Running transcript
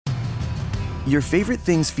Your favorite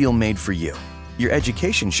things feel made for you. Your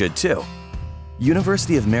education should too.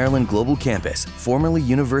 University of Maryland Global Campus, formerly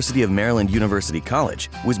University of Maryland University College,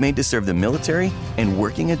 was made to serve the military and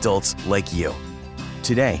working adults like you.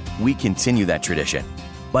 Today, we continue that tradition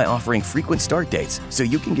by offering frequent start dates so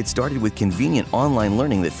you can get started with convenient online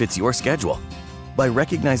learning that fits your schedule, by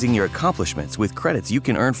recognizing your accomplishments with credits you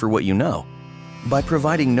can earn for what you know, by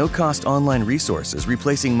providing no-cost online resources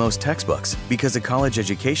replacing most textbooks because a college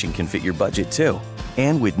education can fit your budget too,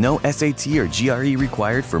 and with no SAT or GRE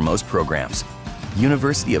required for most programs.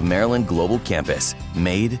 University of Maryland Global Campus,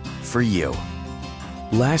 made for you.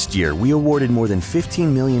 Last year, we awarded more than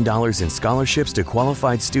 $15 million in scholarships to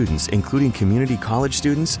qualified students, including community college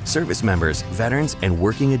students, service members, veterans, and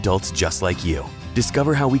working adults just like you.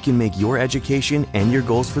 Discover how we can make your education and your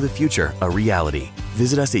goals for the future a reality.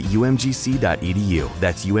 Visit us at umgc.edu.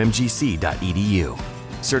 That's umgc.edu.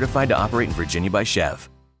 Certified to operate in Virginia by Chev.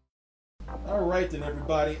 All right then,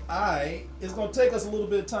 everybody. It's going to take us a little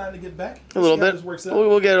bit of time to get back. A little bit.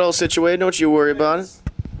 We'll get it all situated. Don't you worry about it.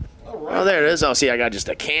 All right. Oh, there it is. Oh, see, I got just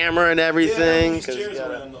a camera and everything.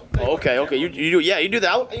 Okay. You do that.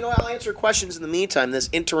 I'll answer questions in the meantime, this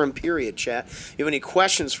interim period, chat. If you have any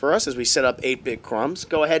questions for us as we set up 8-Bit Crumbs,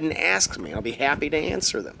 go ahead and ask me. I'll be happy to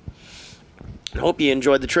answer them. I hope you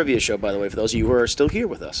enjoyed the trivia show, by the way, for those of you who are still here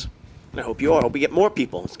with us. And I hope you are. I hope we get more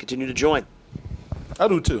people. Let's continue to join. I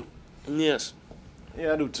do too. Yes.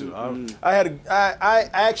 Yeah, I do too. I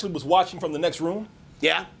actually was watching from the next room.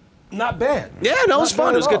 Yeah? Not bad. Yeah, no, it was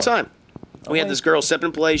fun. It was a good time. We had mean, this girl step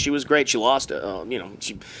in play. She was great. She lost it.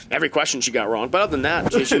 Every question she got wrong. But other than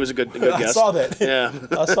that, she was a good guest. I saw that. Yeah.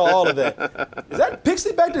 I saw all of that. Is that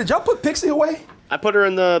Pixie back there? Did y'all put Pixie away? I put her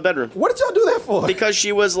in the bedroom. What did y'all do that for? Because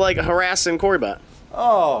she was like harassing Corybot.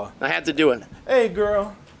 Oh. I had to do it. Hey,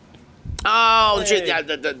 girl. Oh,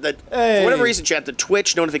 Hey. For whatever reason, chat, the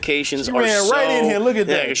Twitch notifications She are ran right in here. Look at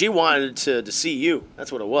that. Yeah, 'cause she wanted to see you.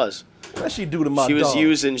 That's what it was. What she do to my She was dog?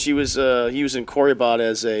 using Corybot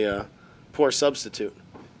as a poor substitute.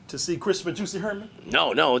 To see Christopher Juicy Herman?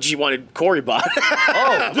 No, she wanted Corybot.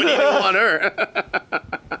 Oh. But he didn't want her.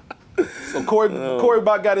 So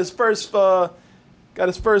Corybot got his first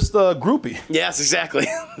groupie. Yes, exactly.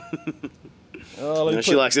 Let me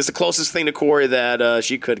She likes it's the closest thing to Corey that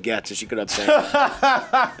she could get, so she could obtain.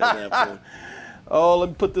 Oh, let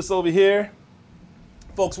me put this over here.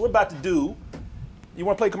 Folks, we're about to do... You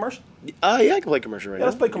want to play commercial? Yeah, I can play commercial right now.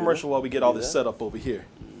 Let's play commercial while we get all this set up over here.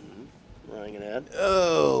 I'm gonna add.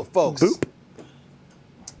 Oh, folks. Boop.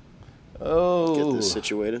 Oh. Get this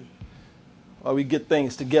situated. While we get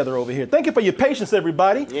things together over here. Thank you for your patience,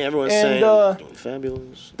 everybody. Yeah, everyone's and, saying doing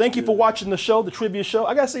fabulous. Thank you for watching the show, the trivia show.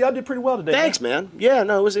 I gotta say, y'all did pretty well today. Thanks, man. Yeah,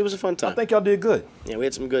 no, it was a fun time. I think y'all did good. Yeah, we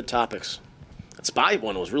had some good topics. That spy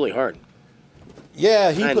one was really hard.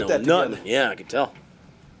 Yeah, he I put know that together. nothing. Yeah, I could tell.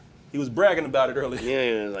 He was bragging about it earlier.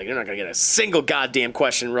 Yeah, like you're not gonna get a single goddamn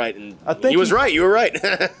question right, and I think he was right. You were right.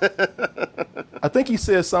 I think he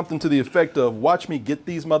said something to the effect of, "Watch me get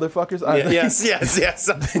these motherfuckers." Yes.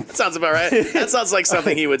 That sounds about right. That sounds like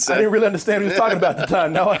something he would say. I didn't really understand what he was talking about at the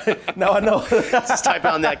time. Now I know. Just type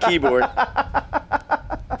on that keyboard.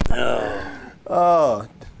 Oh.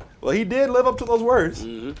 Well, he did live up to those words.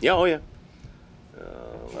 Mm-hmm. Yeah, oh yeah.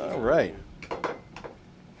 All right.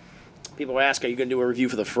 People ask, are you going to do a review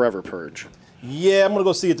for the Forever Purge? Yeah, I'm gonna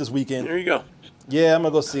go see it this weekend. There you go. Yeah, I'm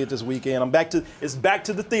gonna go see it this weekend. It's back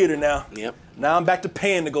to the theater now. Yep. Now I'm back to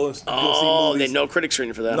paying to go see movies. No critic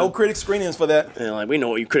screening for that. No huh? critic screenings for that. Yeah, like we know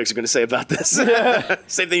what you critics are going to say about this.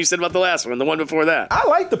 Same thing you said about the last one, the one before that. I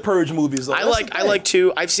like the Purge movies though. I like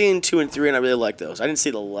 2. I've seen 2 and 3, and I really like those. I didn't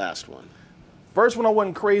see the last one. First one I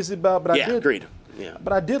wasn't crazy about, but I did. Agreed. Yeah.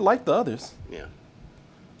 But I did like the others. Yeah.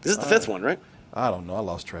 This is the 5th one, right? I don't know. I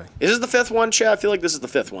lost track. Is this the 5th one, Chad? I feel like this is the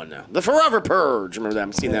 5th one now. The Forever Purge. Remember that?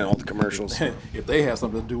 I've seen that in all the commercials. If they have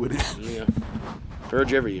something to do with it. Yeah.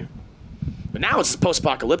 Purge every year. But now it's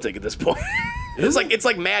post-apocalyptic at this point. It's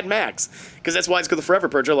like Mad Max, because that's why it's called the Forever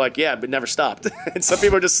Purge. They're like, yeah, but never stopped. And some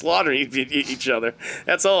people are just slaughtering each other.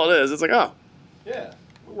 That's all it is. It's like, oh. Yeah,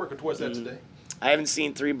 we're working towards that today. I haven't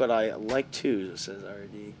seen 3, but I like 2. It says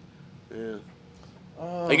RD. Yeah.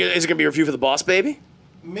 Is it gonna be a review for the Boss Baby?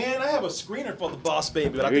 Man, I have a screener for the Boss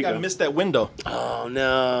Baby, but I There you think I go. missed that window. Oh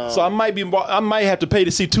no. So I might have to pay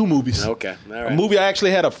to see 2 movies. Okay. All right. A movie I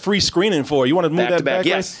actually had a free screening for. You want to move Back that to back. back?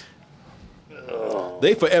 Yes. Right?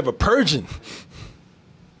 They forever purging.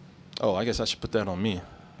 Oh, I guess I should put that on me.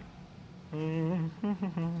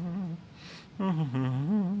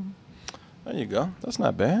 There you go. That's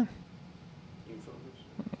not bad.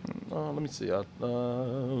 Let me see. Go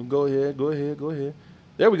ahead.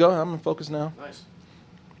 There we go. I'm in focus now. Nice.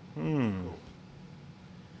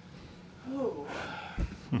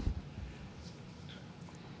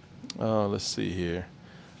 Oh, let's see here.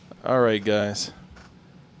 All right, guys.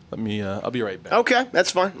 Let me. I'll be right back. Okay,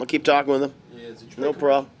 that's fine. I'll keep talking with him. Yeah, is it No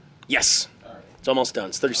problem. Yes. All right. It's almost done.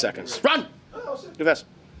 It's 30 seconds. Run! Go fast.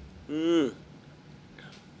 It's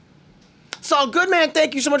all good, man.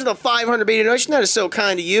 Thank you so much for the 500 beta donation. That is so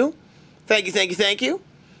kind of you. Thank you, thank you, thank you.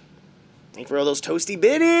 Thank you for all those toasty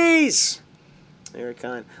biddies. Very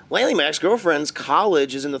kind. Lately, my ex-girlfriend's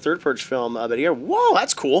college is in the third Purge film of a year. Whoa,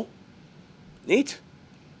 that's cool. Neat.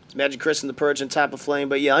 Imagine Chris in the Purge on top of Flame,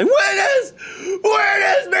 but yelling, "Witness!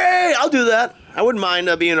 Witness me!" I'll do that. I wouldn't mind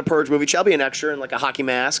being in a Purge movie. I'll be an extra in like a hockey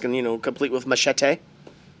mask and, complete with machete.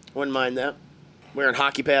 Wouldn't mind that. Wearing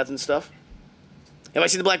hockey pads and stuff. Have I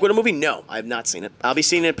seen the Black Widow movie? No, I have not seen it. I'll be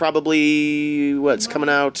seeing it probably, it's coming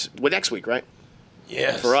out next week, right?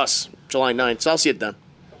 Yes. For us, July 9th. So I'll see it then.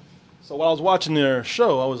 So while I was watching their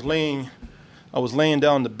show, I was laying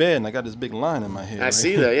down in the bed, and I got this big line in my head. I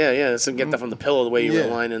see that, yeah. So get that from the pillow, the way you were Yeah.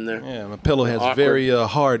 lying in there. Yeah, my pillow has Awkward. very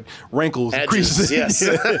hard wrinkles and Edges, creases. yes.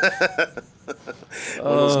 One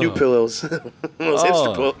of those new pillows. One of those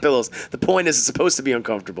hipster pillows. The point is it's supposed to be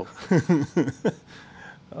uncomfortable.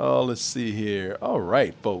 Oh, let's see here. All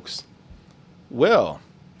right, folks. Well,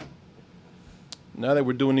 now that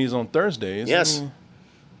we're doing these on Thursdays, Yes. let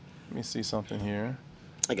me see something here.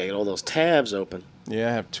 I gotta get all those tabs open. Yeah,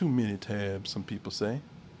 I have too many tabs, some people say.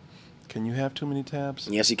 Can you have too many tabs?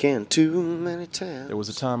 Yes, you can. Too many tabs. There was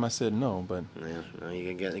a time I said no, but... Yeah, no,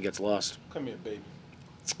 it gets lost. Come here, baby.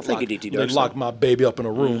 Thank you, DT They Dark. locked my baby up in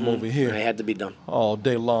a room over It here had to be done. all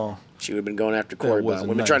day long. She would have been going after Corey, but wasn't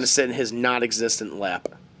we've been trying to nice. sit in his not-existent lap.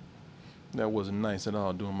 That wasn't nice at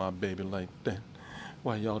all, doing my baby like that.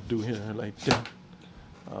 Why y'all do her like that?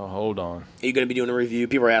 Oh, hold on. Are you going to be doing a review?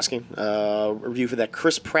 People are asking. A review for that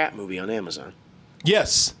Chris Pratt movie on Amazon.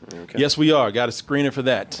 Yes. Okay. Yes, we are. Got a screener for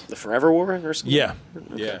that. The Forever War or something? Yeah.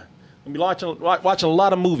 Yeah. I'll be watching a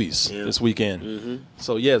lot of movies this weekend. Mm-hmm.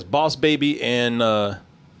 So, yes, Boss Baby and what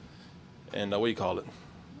do you call it?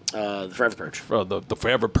 The Forever Purge. The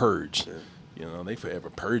Forever Purge. Yeah. They forever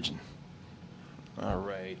purging. All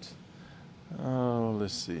right. Oh,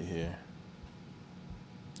 let's see here.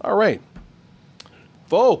 All right.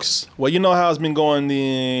 Folks, well, you know how it's been going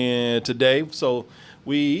today. So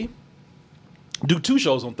we do 2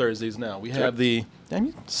 shows on Thursdays now. We have damn,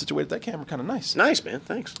 you situated that camera kind of nice. Nice, man.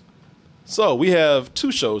 Thanks. So we have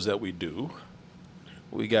 2 shows that we do.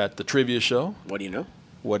 We got the trivia show. What do you know?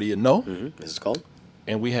 What do you know? This is called?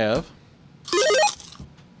 And we have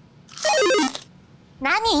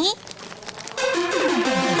何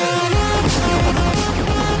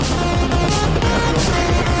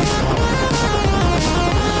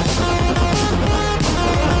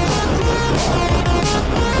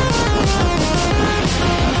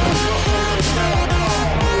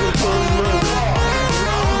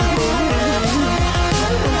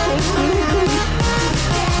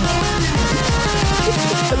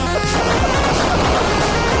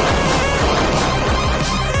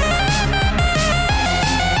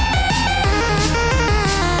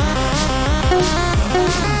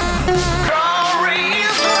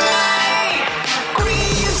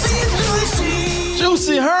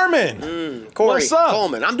Juicy Herman. Corey What's up?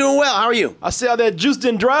 Coleman. I'm doing well. How are you? I see how that juice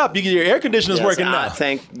didn't drop. Your air conditioner's Yes, working now.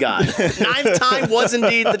 Thank God. 9th time was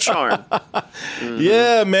indeed the charm.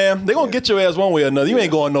 Yeah, man. They're going to get your ass one way or another. You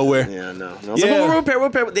ain't going nowhere. Yeah, no. Yeah. We'll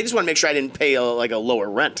repair. They just want to make sure I didn't pay a lower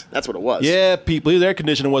rent. That's what it was. Yeah, people, his air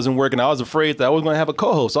conditioner wasn't working. I was afraid that I was going to have a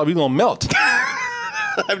co-host. I was going to melt.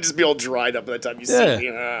 I'd just be all dried up by the time you Yeah. see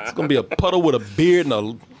me. It's going to be a puddle with a beard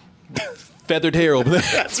and a feathered hair over there.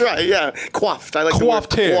 That's right, yeah. Coiffed. I like Coiffed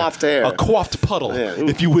the word hair. coiffed hair. A coiffed puddle, Yeah, ooh.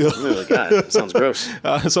 if you will. Oh, God, sounds gross.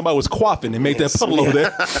 Somebody was quaffing and made that puddle over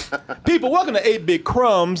there. People, welcome to 8-Bit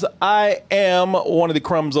Crumbs. I am one of the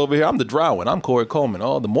crumbs over here. I'm the dry one. I'm Corey Coleman.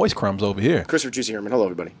 Oh, the moist crumbs over here. Christopher Juicy Herman. Hello,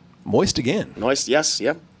 everybody. Moist again. Moist, yes,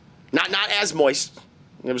 yep. Not as moist.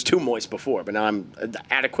 It was too moist before, but now I'm an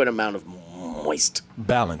adequate amount of moist.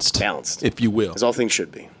 Balanced, If you will. As all things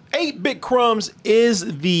should be. 8-Bit Crumbs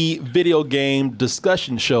is the video game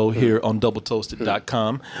discussion show here on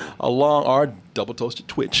doubletoasted.com, along our Double Toasted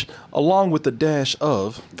Twitch, along with the dash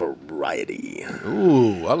of variety.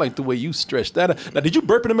 Ooh, I like the way you stretched that. Now, did you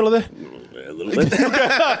burp in the middle of that? A little bit.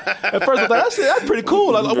 At first, I thought, that's pretty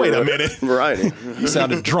cool. I was like, wait a minute. Variety. You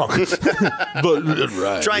sounded drunk. But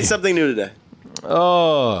right. Trying something new today.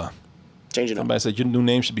 Changing up. Somebody said your new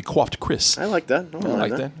name should be Coiffed Chris. I like that. I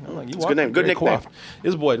like that. I like you. It's a good name. Good Very nickname. coiffed.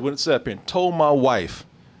 This boy went up here and told my wife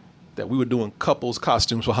that we were doing couples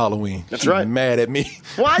costumes for Halloween. That's She was right. mad at me.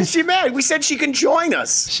 Why is she mad? We said she can join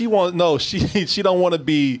us. She don't want to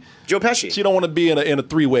be Joe Pesci. She don't want to be in a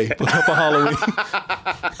three-way for Halloween.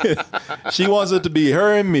 She wants it to be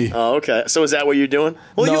her and me. Oh, okay. So is that what you're doing?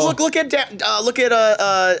 Well, No. you look at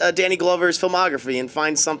Danny Glover's filmography and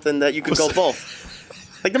find something that you could go both.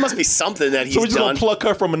 Like there must be something that he's So we're just done. gonna pluck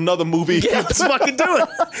her from another movie. Yeah, let's fucking do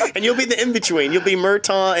it. And you'll be the in between. You'll be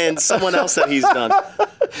Murtaugh and someone else that he's done.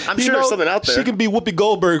 I'm You sure know, there's something out there. She can be Whoopi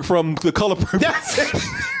Goldberg from The Color Purple. That's it.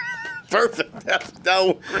 Perfect. That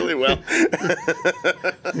worked really well.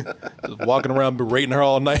 Just walking around berating her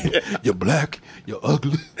all night. You're black. You're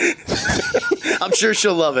ugly. I'm sure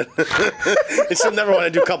she'll love it. And she'll never want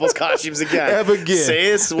to do couples costumes again. Ever again. See,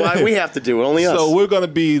 this is why we have to do it. Only us. So we're gonna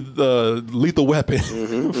be the lethal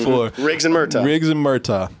weapon for Riggs and Murtaugh. Riggs and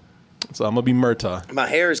Murtaugh. So I'm gonna be Murtaugh. My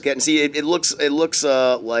hair is getting. See, it looks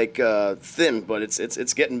like thin, but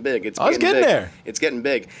it's getting big. It's getting big. there. It's getting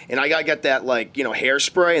big, and I gotta get that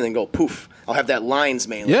hairspray and then go poof. I'll have that lion's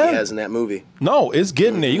mane like Yeah. he has in that movie. No, it's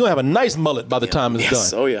getting there. You're gonna have a nice mullet by the time it's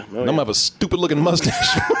Yes. done. Oh, yeah. Oh, And I'm yeah. gonna have a stupid looking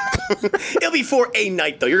mustache. It'll be for a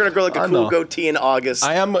night though. You're gonna grow like a I cool know. goatee in August.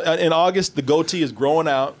 I am in August. The goatee is growing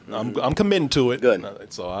out. I'm committing to it. Good.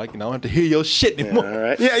 So I don't have to hear your shit anymore. All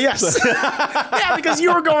right. Yeah. Yes. Yeah, because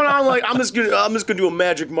you were going on like I'm just gonna do a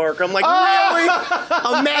magic marker. I'm like, really?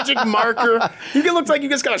 A magic marker? You can look like you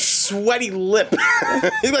just got a sweaty lip.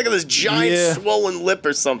 You look like this giant Yeah. swollen lip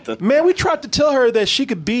or something. Man, we tried to tell her that she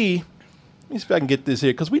could be. Let me see if I can get this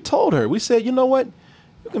here, because we told her. We said, you know what?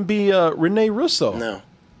 You can be Renee Russo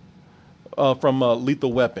from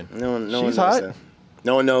Lethal Weapon. No one She's knows hot. that.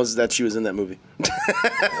 No one knows that she was in that movie.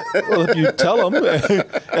 Well, if you tell them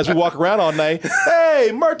as we walk around all night, hey,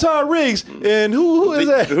 Murtaugh Riggs, and who is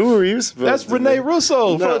that? Who are you? That's Renee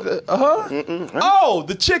Russo. No. Oh,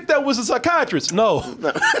 the chick that was a psychiatrist. No.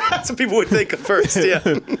 That's what people would think at first. Yeah.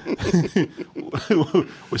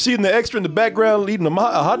 Was she in the extra in the background leading a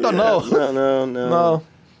hot dog? No. No.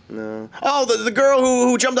 No. Oh, the girl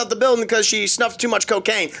who jumped out the building because she snuffed too much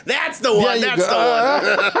cocaine. That's the one. you That's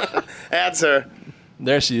go. the one. That's her.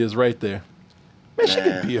 There she is right there. Man, she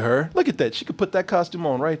could be her. Look at that. She could put that costume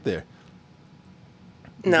on right there.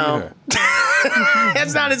 No. Be her.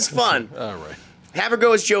 That's not as fun. All right. Have her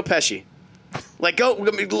go as Joe Pesci. Like, go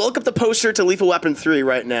look up the poster to Lethal Weapon 3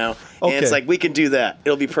 right now. And it's Okay. like, we can do that.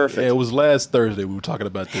 It'll be perfect. Yeah, it was last Thursday we were talking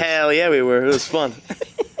about this. Hell yeah, we were. It was fun.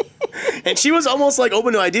 And she was almost like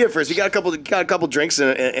open to idea at first. We got a couple drinks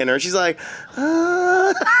in her. She's like,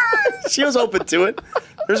 she was open to it.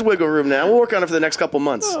 There's wiggle room now. We'll work on it for the next couple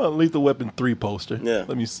months. Oh, Lethal Weapon 3 poster. Yeah.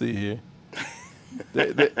 Let me see here.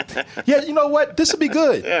 Yeah, you know what? This would be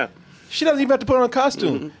good. Yeah. She doesn't even have to put on a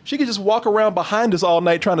costume. She could just walk around behind us all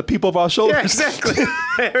night trying to peep over our shoulders. Yeah, exactly.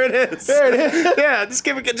 There it is. There it is. Yeah,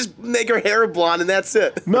 just make her hair blonde and that's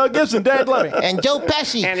it. Mel Gibson, Dad Loving. And Joe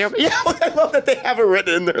Pesci. Yeah, I love that they have it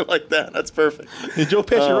written in there like that. That's perfect. And Joe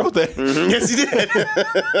Pesci wrote that. Yes,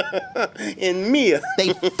 he did. In Mia.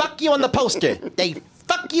 They fuck you on the poster. They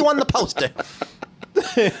fuck you on the poster.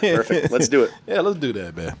 Perfect. Let's do it. Yeah, let's do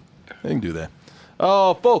that, man. We can do that.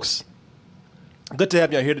 Oh, folks, good to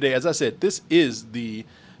have you out here today. As I said, this is the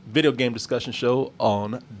video game discussion show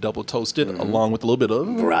on Double Toasted, along with a little bit of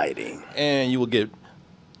Variety. and you will get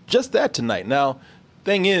just that tonight. Now,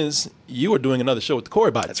 thing is, you are doing another show with the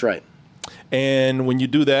Corey Bot. That's right. And when you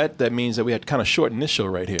do that, that means that we had to kind of shorten this show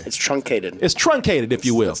right here. It's truncated. It's truncated, if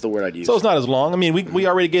you will. That's the word I'd use. So it's not as long. I mean, we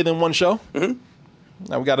already gave them one show. Mm-hmm.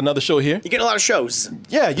 Now we got another show here. You're getting a lot of shows.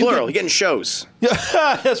 Yeah, you Plural. get- You're getting shows. Yeah,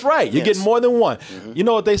 that's right. You're Yes. getting more than one. You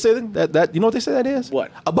know what they say that you know what they say that is? What?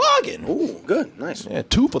 A bargain. Ooh, good. Nice. Yeah,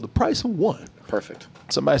 2 for the price of 1. Perfect.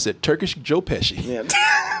 Somebody said Turkish Joe Pesci. Yeah.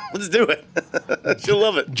 Let's do it. She'll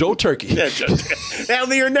love it. Joe Turkey. Yeah, Joe Turkey. That'll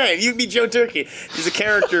be your name. You can be Joe Turkey. He's a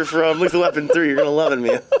character from Lethal Weapon 3. You're going to love it,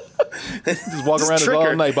 man. Just walk around trick all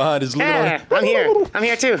her. night behind his little. Yeah, I'm here. I'm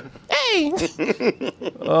here too.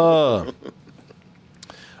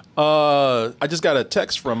 I just got a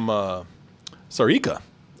text from Sarika,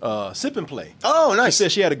 Sip and Play. Oh, She nice.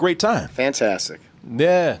 said she had a great time. Fantastic.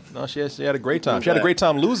 Yeah, no, she had a great time. She had a great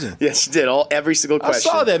time losing. Yes, she did. Every single I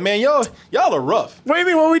question. saw that, man. Y'all are rough. What do you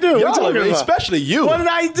mean? What we do? What Y'all you talking are, about? especially you. What did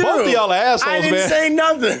I do? Both of y'all are assholes, I didn't man. say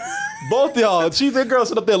nothing. Both of y'all. That girl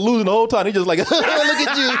sitting up there losing the whole time. He just like, look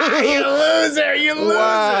at you. You loser. You loser.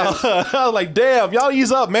 Wow. I was like, damn, y'all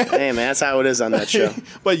ease up, man. Hey, man, that's how it is on that show.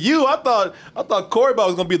 But you, I thought Corey Bot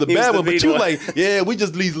was gonna be the He was bad the one, but mean you one. like, yeah, we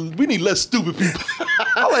need less stupid people.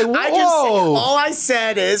 I'm like, whoa. All I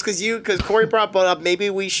said is because Corey brought up maybe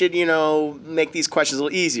we should make these questions a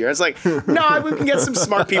little easier. It's like, no, we can get some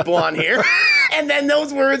smart people on here. And then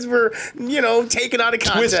those words were, taken out of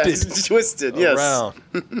context. Twisted, yes.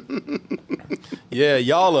 Around. Yeah,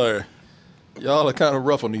 y'all are kind of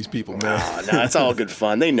rough on these people, man. Oh, no, it's all good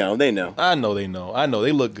fun. They know. I know they know.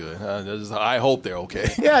 They look good. I hope they're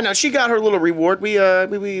okay. Yeah, no, she got her little reward. We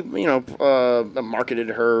marketed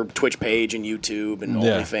her Twitch page and YouTube and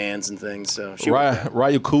OnlyFans and things. So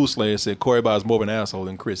Ryu Coolslayer said Corey Bauer is more of an asshole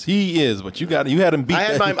than Chris. He is, but you had him beat.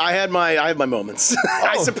 I had my moments.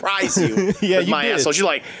 I surprised you. Yeah, with you my did. asshole. You're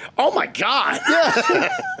like, oh my god.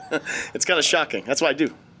 Yeah. It's kind of shocking. That's what I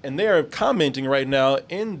do. And they're commenting right now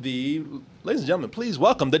in the. Ladies and gentlemen, please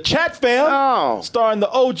welcome the chat fam. Oh. Starring the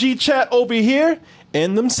OG chat over here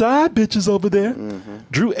and them side bitches over there. Mm-hmm.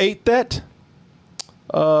 Drew ate that.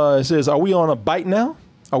 It says, are we on a bite now?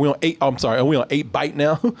 Are we on 8? I'm sorry. Are we on 8 bite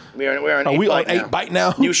now? We're on 8 Are we bite on now. 8 bite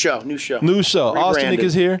now? New show. Austin Nick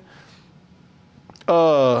is here.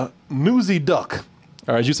 Newsy Duck.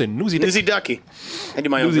 All right, you say Newsy Duck. Newsy Ducky. I do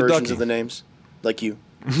my own Newsy versions Ducky. of the names, like you.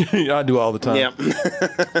 I do all the time. Yeah.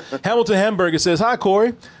 Hamilton Hamburger says, hi,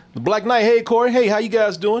 Corey. The Black Knight, hey, Corey. Hey, how you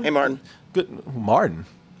guys doing? Hey, Martin. Good. Martin?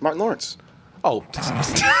 Martin Lawrence. Oh. The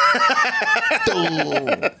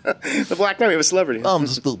Black Knight. We have a celebrity. I'm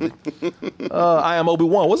stupid. I am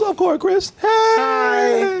Obi-Wan. What's up, Corey Chris?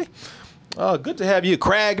 Hey. Good to have you.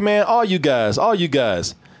 Crag, man. All you guys.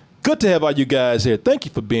 Good to have all you guys here. Thank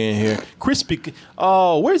you for being here. Crispy.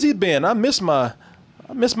 Oh, where's he been? I miss my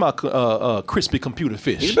crispy computer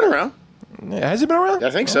fish. He's been around. Yeah, has he been around?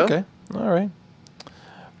 I think so. Okay. All right.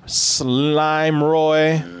 Slime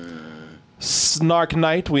Roy. Snark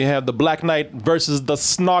Knight. We have the Black Knight versus the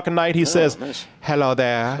Snark Knight. He says, nice. hello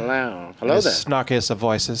there. Hello The there. snarkiest of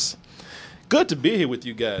voices. Good to be here with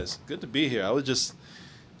you guys. Good to be here. I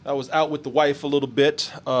was out with the wife a little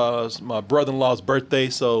bit. It's my brother-in-law's birthday,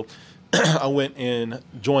 so I went and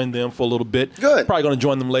joined them for a little bit. Good. Probably going to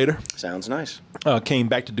join them later. Sounds nice. Came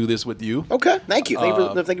back to do this with you. Okay. Thank you. Thank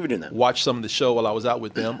you for doing that. Watched some of the show while I was out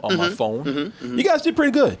with them on my phone. You guys did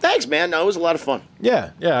pretty good. Thanks, man. No, it was a lot of fun. Yeah.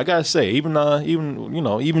 I gotta say, even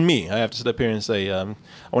me, I have to sit up here and say, I want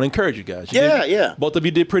to encourage you guys. Yeah. Both of you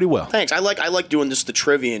did pretty well. Thanks. I like doing just the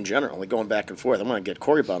trivia in general, like going back and forth. I'm gonna get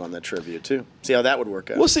Corey Bot on that trivia too. See how that would work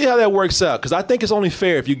out. We'll see how that works out, because I think it's only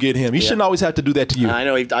fair if you get him. He shouldn't always have to do that to you. I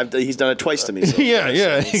know he's done it twice to me. So Yeah.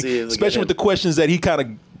 We'll see if we get Especially him. with the questions that he kind of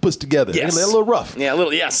puts together. Yes. They're a little rough. Yeah, a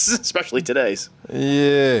little. Yes, especially today's.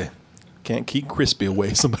 Yeah. Can't keep crispy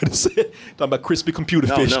away, somebody said. Talking about crispy computer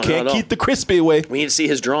fish. Can't no. keep the crispy away. We need to see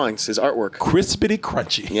his drawings, his artwork. Crispity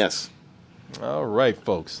crunchy. Yes, All right,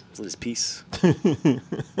 folks. it's his piece.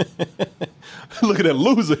 Look at that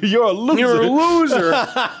loser. You're a loser. You're a loser.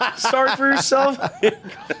 Sorry for yourself.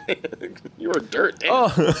 You're a dirt. Damn.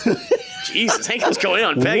 Jesus, Hank was going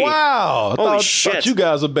on, Peggy. Wow. Holy Thought shit. you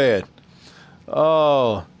guys are bad.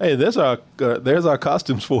 Oh, hey, there's our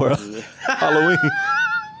costumes for Halloween.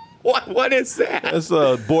 What is that? That's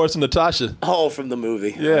Boris and Natasha. Oh, from the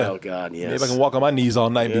movie. Yeah. Oh God, yes. Maybe I can walk on my knees all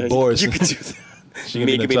night and be Boris. You could do that. She can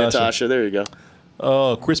Me be can be Natasha. There you go.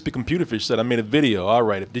 Oh, Crispy Computer Fish said I made a video. All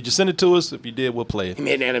right. Did you send it to us? If you did, we'll play it. He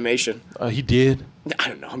made an animation. He did? I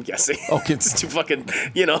don't know. I'm guessing. Okay. It's too fucking,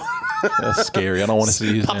 That's scary. I don't want to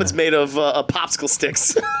see his puppets made of popsicle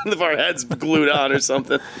sticks with our heads glued on or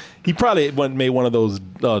something. He probably made one of those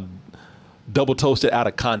double toasted out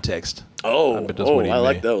of context. Oh, bet that's what he I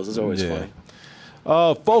like made. those. Those are always Yeah.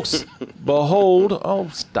 funny. Folks, behold. Oh,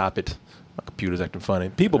 stop it. My computer's acting funny.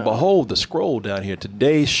 People, behold the scroll down here.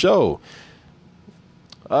 Today's show.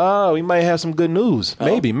 We might have some good news.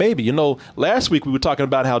 Maybe. Last week we were talking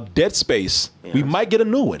about how Dead Space, we might get a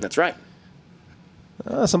new one. That's right.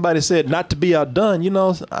 Somebody said, not to be outdone.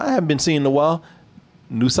 I haven't been seeing in a while.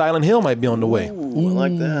 New Silent Hill might be on the way. Ooh, I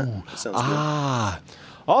like that. That sounds good.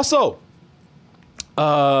 Also,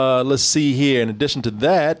 let's see here. In addition to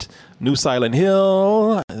that, New Silent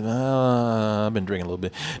Hill. I've been drinking a little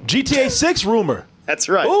bit. GTA 6 rumor. That's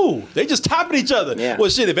right. Ooh, they just topping each other. Yeah. Well,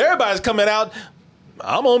 shit, if everybody's coming out,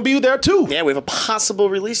 I'm going to be there too. Yeah, we have a possible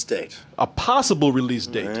release date. A possible release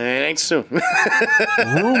date. It ain't soon.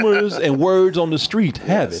 Rumors and words on the street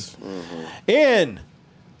have it. And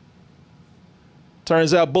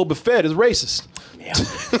turns out Boba Fett is racist. Yeah.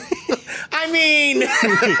 I mean,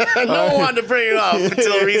 no one wanted to bring it up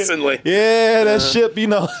until recently. Yeah, that ship,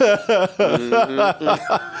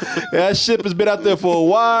 that ship has been out there for a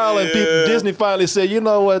while, and Disney finally said, you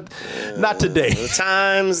know what, not today. The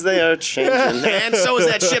times they are changing, and so is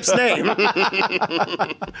that ship's name.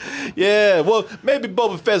 Yeah, well, maybe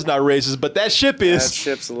Boba Fett's not racist, but that ship is. That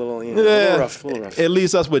ship's a little, a little rough. At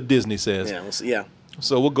least that's what Disney says. Yeah, we'll see. Yeah.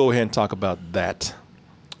 So we'll go ahead and talk about that,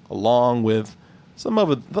 along with some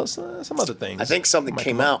other things. I think something might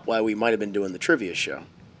came come up. out while we might have been doing the trivia show.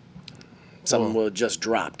 Something will just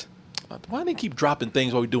dropped. Why do they keep dropping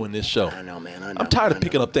things while we're doing this show? I know, man. I know. I'm tired of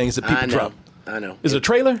picking up things that people drop. I know. Is it a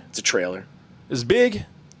trailer? It's a trailer. It's big?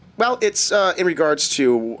 Well, it's in regards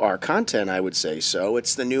to our content, I would say so.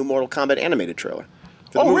 It's the new Mortal Kombat animated trailer.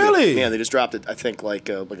 for the Oh, movie. really? Yeah, they just dropped it, I think,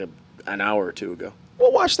 an hour or two ago.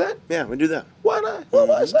 We'll watch that. Yeah, we do that. Why not? We'll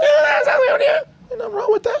watch that. Yeah, that's how we do it. Ain't nothing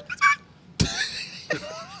wrong with that.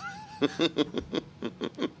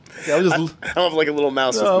 Yeah, I was just, I don't have like a little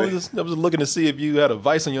mouse no, I with me. was just looking to see if you had a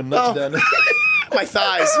vice on your nuts Oh. down there. My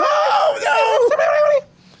thighs. Oh,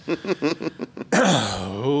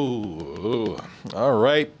 Oh, all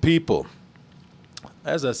right, people.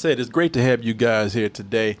 As I said, it's great to have you guys here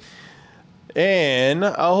today. And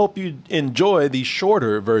I hope you enjoy the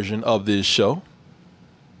shorter version of this show.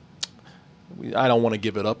 I don't want to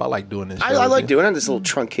give it up. I like doing this show. I like with you. doing it. This little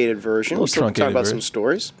truncated version. Little We still talk truncated about version. some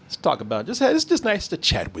stories. Let's talk about it's just nice to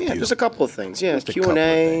chat with Yeah, you. just a couple of things. Yeah, Just a couple of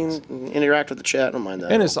Q&A, things. interact with the chat. I don't mind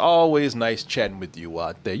that. And it's always nice chatting with you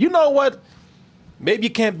out there. You know what? Maybe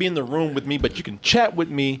you can't be in the room with me, but you can chat with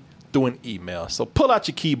me through an email. So pull out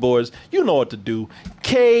your keyboards. You know what to do.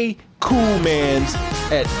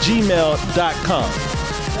 kcoolmans@gmail.com.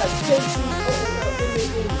 That's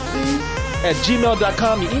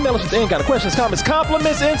KCOOLMANZ@gmail.com. You email us with any kind of questions, comments,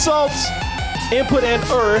 compliments, insults, input, and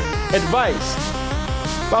advice.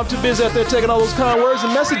 If I'm too busy out there taking all those kind words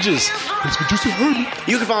and messages, please could you say Herman?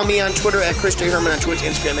 You can follow me on Twitter at Chris J. Herman, on Twitch,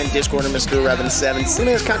 Instagram, and Discord, and Mr. Revan7. Send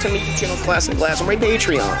me this content on my YouTube channel, Class and Glass, on my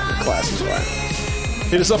Patreon, Class and Glass.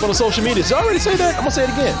 Hit us up on the social medias. Did I already say that? I'm going to say it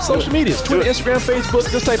again. Social medias. Twitter, Instagram, Facebook.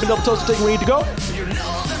 Just type in Double Toast to take where we need to go.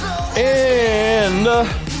 And,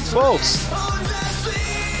 folks,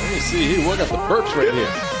 let me see here. We got the burps right here.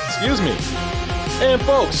 Excuse me. And,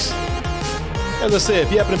 folks, as I said,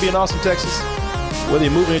 if you happen to be in Austin, Texas, whether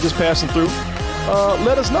you're moving or just passing through,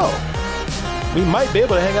 let us know. We might be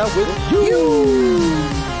able to hang out with you.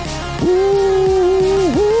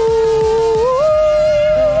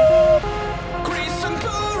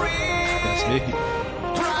 That's Mickey.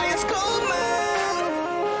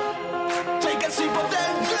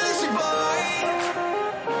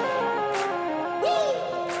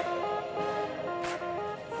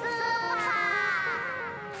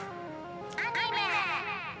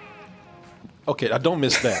 Okay, I don't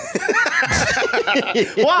miss that.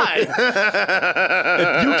 Why? You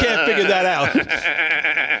can't figure that out.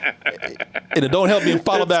 And it don't help me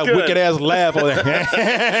follow that good. wicked ass laugh over there.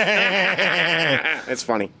 It's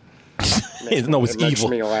funny. No, it's It makes evil.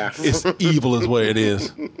 me laugh. It's evil is what it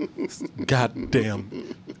is.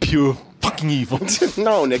 Goddamn pure fucking evil.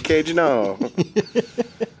 No, Nick Cage, no.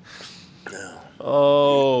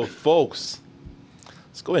 Oh, folks.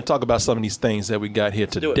 Let's go ahead and talk about some of these things that we got here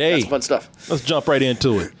Do it. today. That's fun stuff. Let's jump right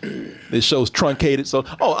into it. This show's truncated, so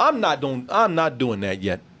I'm not doing that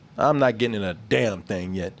yet. I'm not getting in a damn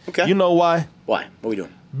thing yet. Okay. You know why? Why? What are we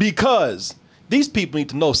doing? Because these people need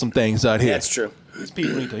to know some things out here. That's true. These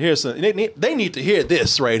people need to hear some. They need to hear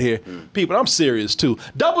this right here. People, I'm serious too.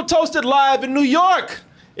 Double Toasted Live in New York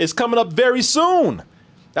is coming up very soon.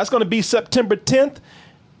 That's going to be September 10th.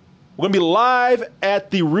 We're going to be live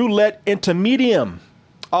at the Roulette Intermedium.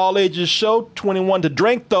 All ages show, 21 to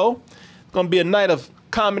drink though. It's going to be a night of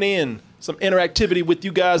comedy and some interactivity with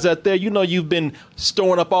you guys out there. You know you've been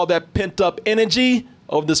storing up all that pent up energy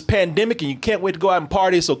over this pandemic and you can't wait to go out and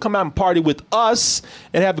party. So come out and party with us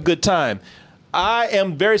and have a good time. I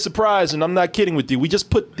am very surprised, and I'm not kidding with you. We just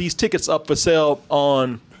put these tickets up for sale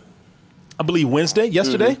on, I believe,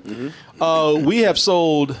 yesterday. We have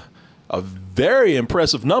sold a very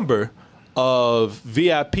impressive number of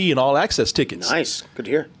VIP and all access tickets. Nice. Good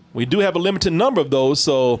to hear. We do have a limited number of those,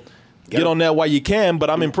 so get on that while you can, but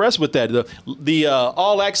I'm impressed with that. The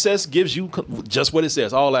all access gives you just what it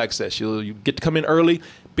says, all access. You get to come in early,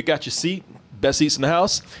 pick out your seat, best seats in the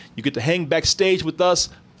house. You get to hang backstage with us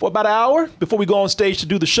for about an hour before we go on stage to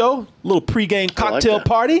do the show. A little pregame I like cocktail that.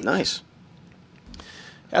 party. Nice.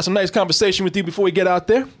 Have some nice conversation with you before we get out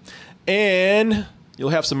there. And you'll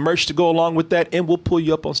have some merch to go along with that, and we'll pull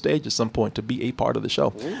you up on stage at some point to be a part of the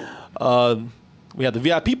show. We have the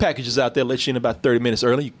VIP packages out there, let you in about 30 minutes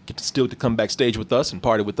early. You get to still to come backstage with us and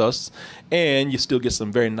party with us, and you still get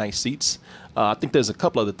some very nice seats. I think there's a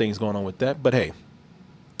couple other things going on with that, but hey,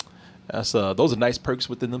 that's those are nice perks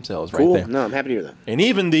within themselves Cool. right there. No, I'm happy to hear that. And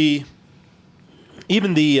even the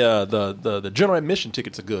general admission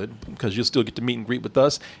tickets are good because you'll still get to meet and greet with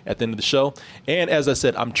us at the end of the show. And as I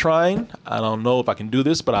said, I'm trying. I don't know if I can do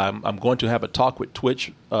this, but I'm going to have a talk with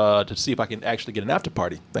Twitch to see if I can actually get an after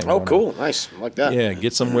party thing. Oh, going cool. on. Nice. I like that. Yeah,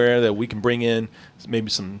 get somewhere that we can bring in maybe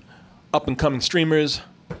some up and coming streamers,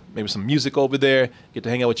 maybe some music over there. Get to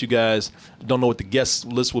hang out with you guys. Don't know what the guest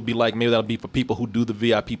list will be like. Maybe that'll be for people who do the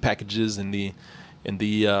VIP packages and the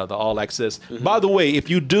all access. By the way, if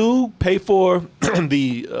you do pay for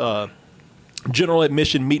the general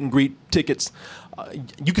admission meet and greet tickets,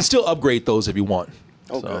 you can still upgrade those if you want.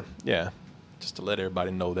 Okay. So, yeah, just to let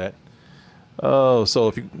everybody know that. Oh, so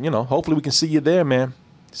if hopefully we can see you there, man.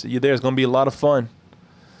 See you there. It's gonna be a lot of fun.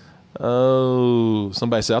 Oh,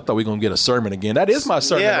 somebody said I thought we were gonna get a sermon again. That is my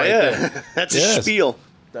sermon right there. That's a spiel.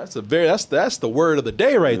 That's the word of the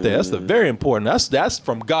day right there. That's the very important. That's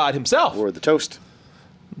from God Himself. Word of the toast.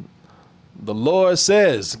 The Lord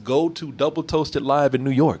says, go to Double Toasted Live in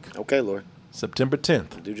New York. Okay, Lord. September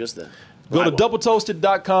 10th. Do just that. Go to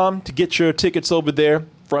doubletoasted.com to get your tickets over there.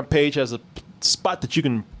 Front page has a spot that you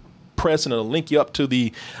can press and it'll link you up to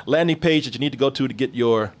the landing page that you need to go to get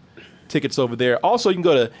your tickets over there. Also, you can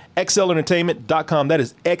go to xlentertainment.com. That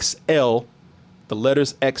is XL, the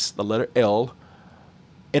letters X, the letter L,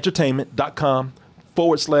 entertainment.com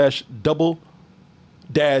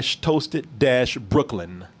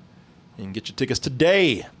 /double-toasted-Brooklyn. You can get your tickets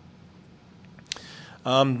today.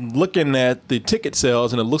 I'm looking at the ticket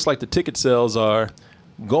sales, and it looks like the ticket sales are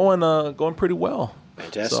going pretty well.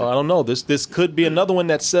 Fantastic. So I don't know. This could be another one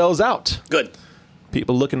that sells out. Good.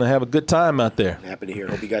 People looking to have a good time out there. Happy to hear.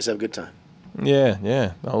 Hope you guys have a good time.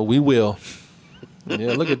 Yeah. Oh, we will.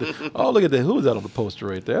 Yeah, look at who is that on the poster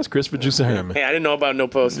right there? That's Christopher Juicer Herman. Hey, I didn't know about no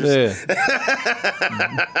posters. Yeah.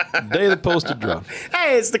 Day of the poster drop.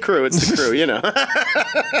 Hey, it's the crew.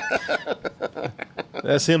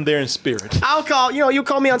 That's him there in spirit. I'll call. You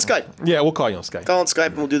call me on Skype. Yeah, we'll call you on Skype. Call on Skype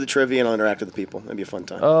and we'll do the trivia and I'll interact with the people. That'd be a fun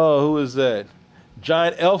time. Oh, who is that?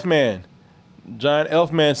 Giant Elfman. Giant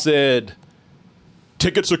Elfman said,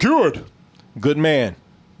 ticket secured. Good man.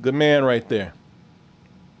 Good man right there.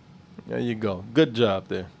 There you go. Good job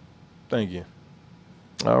there. Thank you.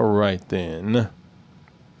 All right, then.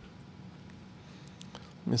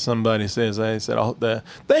 Somebody says, I hope that.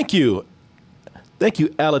 Thank you. Thank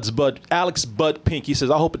you, Alex Bud Pink. He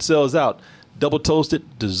says, I hope it sells out. Double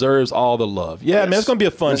Toasted deserves all the love. Yeah, yes. Man, it's gonna be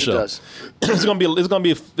a fun show. It's gonna be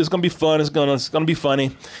fun. It's gonna be funny.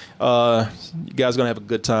 You guys are gonna have a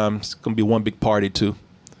good time. It's gonna be one big party too.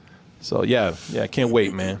 So yeah, can't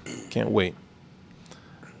wait, man. Can't wait.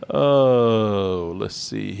 Oh, let's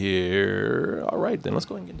see here. All right, then let's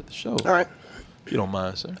go ahead and get into the show. All right. If you don't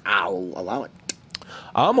mind, sir. I'll allow it.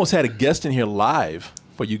 I almost had a guest in here live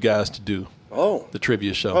for you guys to do. Oh. The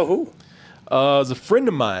trivia show. Oh, who? It's a friend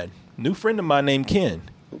of mine, new friend of mine named Ken.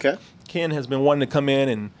 Okay. Ken has been wanting to come in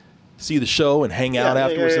and see the show and hang out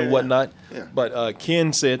afterwards and whatnot. Yeah. But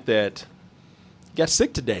Ken said that he got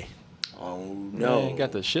sick today. Oh, no. Yeah, he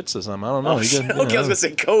got the shits or something. I don't know. Oh, okay, I was going to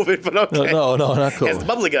say COVID, but okay. No, not COVID. He has the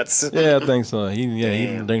bubbly guts. Yeah, I think so. He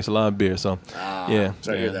drinks a lot of beer, so yeah.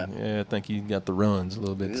 Sorry to hear that. Yeah, I think he got the runs a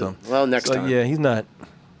little bit. So well, next time. Yeah, he's not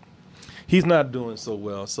doing so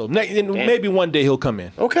well. So maybe one day he'll come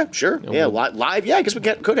in. Okay, sure. Yeah, live. Yeah, I guess we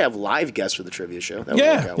could have live guests for the trivia show. That would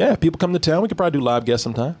work out well. If people come to town, we could probably do live guests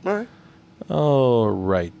sometime. All right. All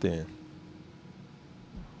right, then.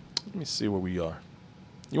 Let me see where we are.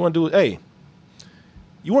 You want to do it? Hey,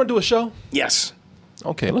 you want to do a show? Yes.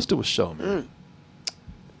 Okay, let's do a show, man.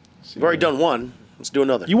 We've already done one. Let's do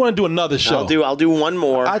another. You want to do another show? I'll do one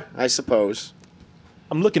more, I suppose.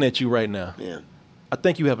 I'm looking at you right now. Yeah. I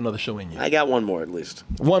think you have another show in you. I got one more at least.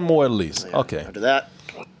 One more at least. Yeah. Okay. After that,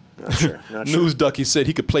 not sure. News Ducky said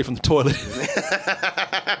he could play from the toilet.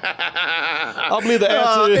 I believe the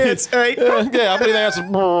answer is... I believe the answer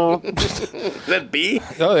is that B?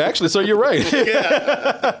 Oh, actually, sir, you're right.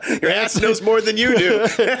 Yeah. Your ass knows more than you do.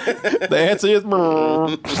 The answer is...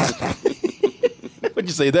 What'd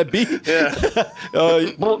you say? Is that B? Yeah.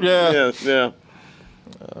 Yeah.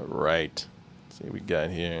 All right. Let's see what we got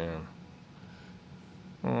here.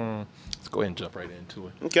 Let's go ahead and jump right into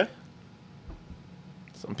it. Okay.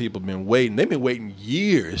 Some people have been waiting. They've been waiting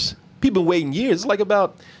years. People been waiting years. It's like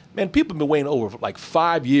people have been waiting over like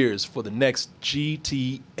 5 years for the next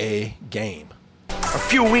GTA game. A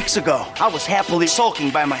few weeks ago, I was happily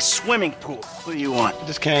sulking by my swimming pool. What do you want?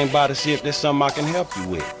 Just came by to see if there's something I can help you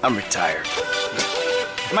with. I'm retired.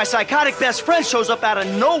 My psychotic best friend shows up out of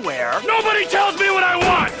nowhere. Nobody tells me what I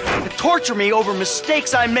want! To torture me over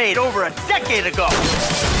mistakes I made over a decade ago.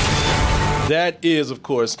 That is, of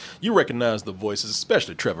course, you recognize the voices,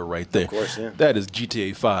 especially Trevor right there. Of course, yeah. That is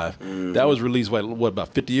GTA 5. Mm-hmm. That was released, what,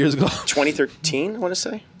 about 50 years ago? 2013, I want to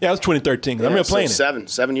say. Yeah, it was 2013. I remember playing it.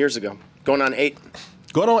 7 years ago. Going on 8.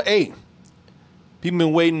 Going on 8. People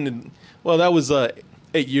been waiting. Well, that was 8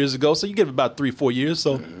 years ago, so you give it about 3-4 years.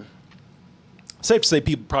 So safe to say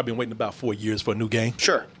people probably been waiting about 4 years for a new game.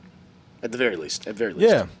 Sure. At the very least. At the very least.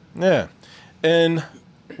 Yeah, yeah. And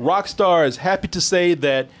Rockstar is happy to say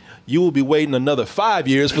that you will be waiting another 5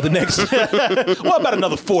 years for the next, well, about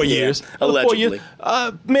another 4 years. Another 4 years,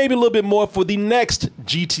 maybe a little bit more for the next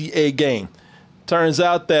GTA game. Turns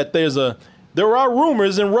out that there are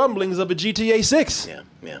rumors and rumblings of a GTA 6.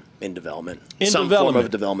 Yeah, in development. Some form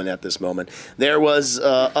of development at this moment. There was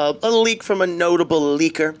a leak from a notable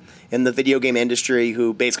leaker in the video game industry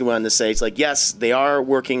who basically wanted to say, it's like, yes, they are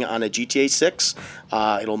working on a GTA 6.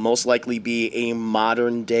 It'll most likely be a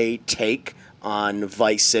modern-day take on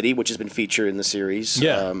Vice City, which has been featured in the series,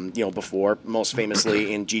 before, most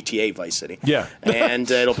famously in GTA Vice City. Yeah. And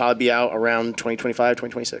it'll probably be out around 2025,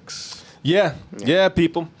 2026. Yeah,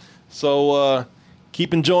 people. So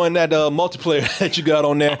keep enjoying that multiplayer that you got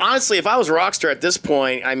on there. Honestly, if I was Rockstar at this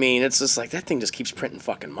point, I mean, it's just like that thing just keeps printing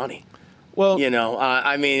fucking money. Well,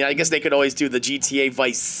 I mean, I guess they could always do the GTA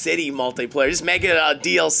Vice City multiplayer. Just make it a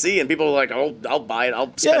DLC, and people are like, "Oh, I'll buy it.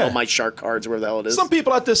 I'll spend all my shark cards, wherever the hell it is." Some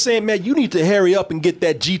people out there saying, "Man, you need to hurry up and get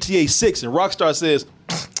that GTA 6," and Rockstar says,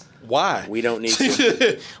 "Why? We don't need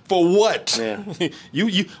to." For what? Yeah.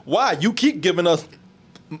 Why? You keep giving us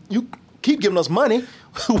money.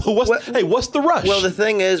 What's the rush? Well, the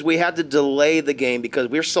thing is, we had to delay the game because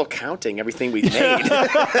we're still counting everything we've made.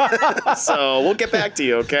 So we'll get back to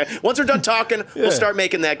you, okay? Once we're done talking, we'll start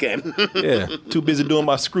making that game. Yeah, too busy doing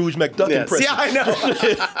my Scrooge McDuck impression. Yeah, I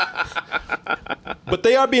know. But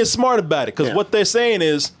they are being smart about it because what they're saying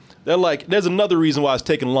is, they're like, there's another reason why it's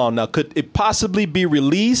taking long. Now, could it possibly be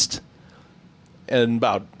released in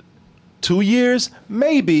about 2 years?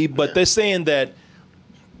 Maybe, but they're saying that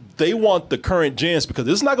they want the current gens because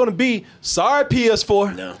it's not going to be, sorry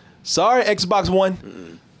PS4, no, sorry Xbox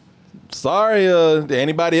One, sorry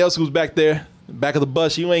anybody else who's back there, back of the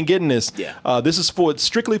bus, you ain't getting this. Yeah. This is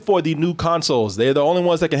strictly for the new consoles. They're the only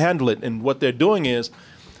ones that can handle it. And what they're doing is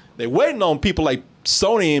they're waiting on people like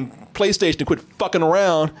Sony and PlayStation to quit fucking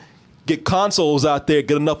around, get consoles out there,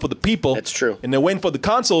 get enough for the people. That's true. And they're waiting for the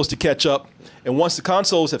consoles to catch up. And once the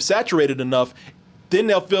consoles have saturated enough, then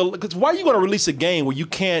they'll feel, because why are you going to release a game where you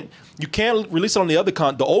can't release it on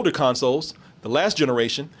the older consoles, the last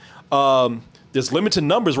generation? There's limited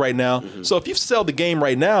numbers right now. So if you sell the game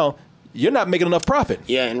right now, you're not making enough profit.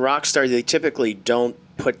 Yeah, and Rockstar, they typically don't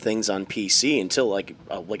put things on PC until like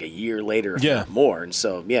a year later, if not more. And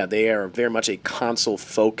so, they are very much a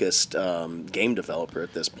console-focused game developer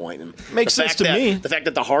at this point. And makes sense to me. The fact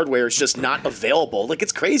that the hardware is just not available, like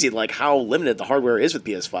it's crazy, like how limited the hardware is with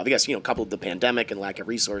PS5. I guess coupled with the pandemic and lack of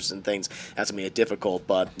resources and things, that's gonna make it difficult.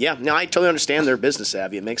 But I totally understand their business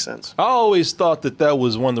savvy. It makes sense. I always thought that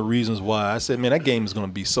was one of the reasons why I said, man, that game is gonna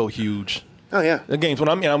be so huge. Oh yeah, the games. When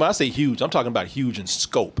I say huge, I'm talking about huge in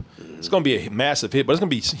scope. It's going to be a massive hit, but it's going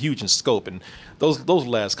to be huge in scope, and those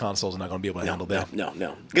last consoles are not going to be able to handle that. No.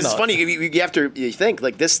 Because it's funny, you have to think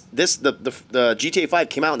like the GTA 5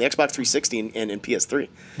 came out on the Xbox 360 and PS3.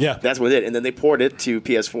 Yeah, that's what it did, and then they ported it to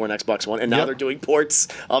PS4 and Xbox One, and now they're doing ports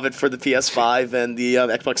of it for the PS5 and the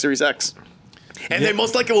Xbox Series X. And they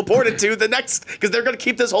most likely will port it to the next, because they're going to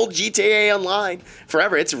keep this whole GTA Online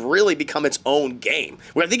forever. It's really become its own game,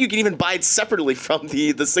 where I think you can even buy it separately from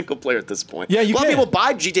the single player at this point. Yeah, you can. A lot of people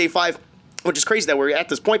buy GTA 5, which is crazy that we're at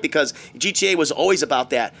this point, because GTA was always about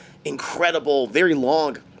that incredible, very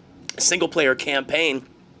long single-player campaign,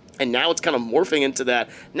 and now it's kind of morphing into that.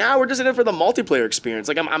 Now we're just in it for the multiplayer experience.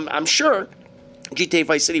 Like, I'm sure GTA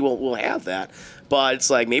Vice City will have that. But it's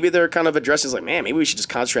like maybe they're kind of addressing like, man, maybe we should just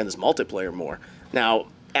concentrate on this multiplayer more. Now,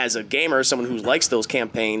 as a gamer, someone who likes those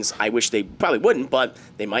campaigns, I wish they probably wouldn't, but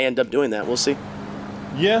they might end up doing that. We'll see.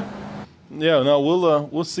 Yeah. No,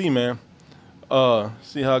 we'll see, man.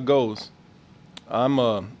 See how it goes. I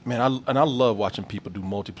love watching people do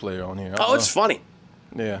multiplayer on here. It's funny.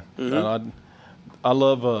 Yeah. I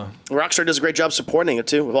love. Rockstar does a great job supporting it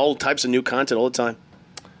too, with all types of new content all the time.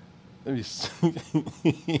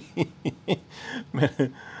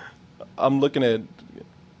 Man, I'm looking at.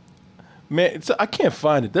 Man, I can't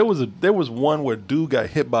find it. There was one where a dude got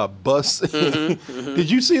hit by a bus. Did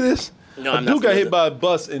you see this? No, a dude got hit by a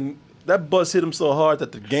bus, and that bus hit him so hard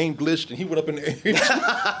that the game glitched, and he went up in the air.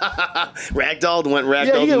 Ragdolled went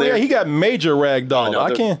ragdolled in there. Yeah, he got major ragdolled.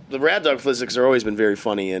 I can't. The ragdoll physics have always been very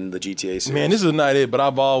funny in the GTA series. Man, this is not it, but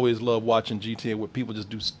I've always loved watching GTA where people just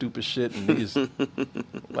do stupid shit, and he's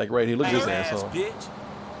like right here. Look at this asshole. Bitch.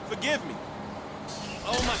 Forgive me.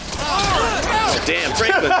 Oh my God! Oh, damn,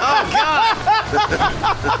 Franklin! Oh God!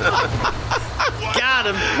 Got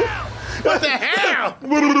him! What the hell?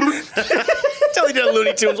 Tell he did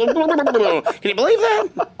Looney Tunes. Can you believe that?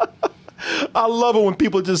 I love it when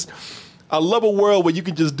people just. I love a world where you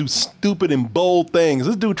can just do stupid and bold things.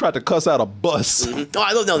 This dude tried to cuss out a bus. Oh,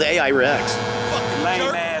 I love the AI reacts. Fucking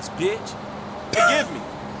lame ass bitch. Forgive me.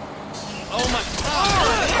 Oh my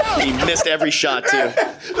God. He missed every shot too.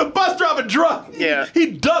 The bus driver dropped. Yeah.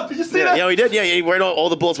 He ducked. Did you see Yeah, that? he did. Yeah, he right all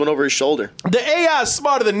the bullets went over his shoulder. The AI is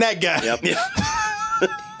smarter than that guy. Yep. Yeah.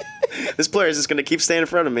 This player is just gonna keep staying in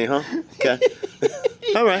front of me, huh? Okay.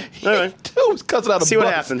 All right. Dude was cussing out a See bus.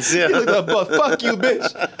 what happens, yeah. He looked at a bus. Fuck you,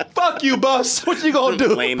 bitch. Fuck you, bus. What you gonna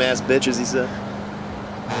do? Lame ass bitches, he said.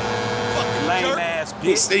 Fucking lame ass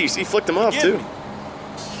bitch. He flicked him off Forgive too. me.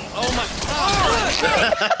 Oh my God.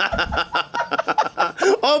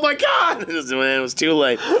 Oh my God! It was too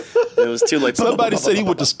late. It was too late. Somebody said he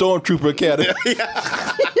went to Stormtrooper Academy.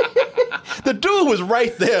 The dude was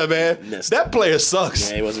right there, man. Missed. That player sucks.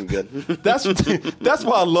 Yeah, he wasn't good. That's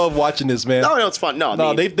why I love watching this, man. No, it's fun. No,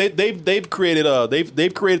 I mean, they've created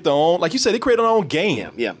their own, like you said, they created their own game.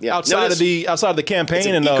 Yeah. Outside of the campaign it's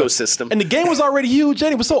an and ecosystem. and the game was already huge.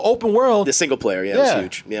 And it was so open world. the single player, it was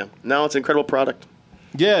huge. Yeah. No, it's an incredible product.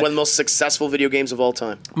 Yeah. One of the most successful video games of all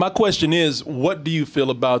time. My question is, what do you feel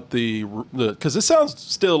about the? Because it sounds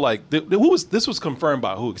still like this was confirmed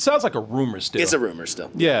by who? It sounds like a rumor still. It's a rumor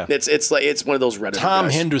still. Yeah. It's one of those Reddit Tom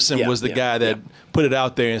guys. Henderson was the guy that put it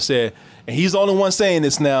out there and said, and he's the only one saying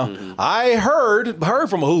this now. Mm-hmm. I heard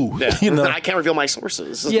from who? Yeah. You know? I can't reveal my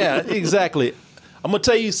sources. Yeah, exactly. I'm gonna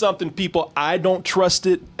tell you something, people. I don't trust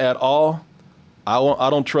it at all. I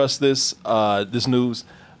don't trust this news.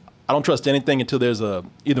 I don't trust anything until there's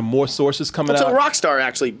either more sources coming Until out. Rockstar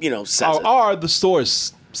actually, says it. Or the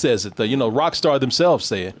source says it. Rockstar themselves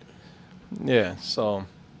say it. Yeah. So.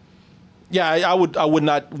 Yeah, I would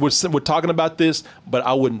not. We're talking about this, but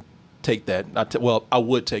I wouldn't take that. I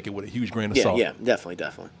would take it with a huge grain of salt. Yeah, definitely.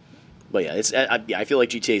 But yeah, I feel like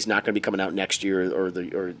GTA is not going to be coming out next year or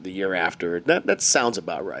the year after. That sounds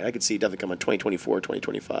about right. I could see it definitely coming 2024,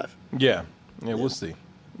 2025. Yeah. We'll see.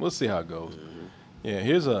 We'll see how it goes. Yeah.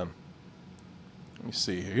 Let me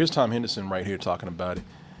see here. Here's Tom Henderson right here talking about it.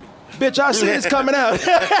 Bitch, I see it's coming out.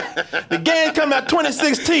 The game coming out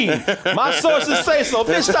 2016. My sources say so.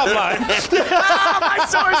 Bitch, stop lying. My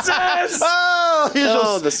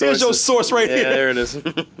sources! Here's your source right yeah, here. there it is.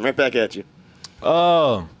 Right back at you.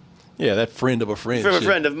 Oh, yeah, that friend of a friend. From a shit.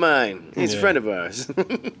 friend of mine. He's a friend of ours.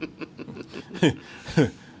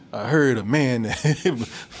 I heard a man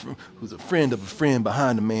who's a friend of a friend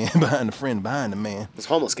behind the man, behind the friend behind the man. This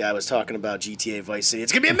homeless guy was talking about GTA Vice City.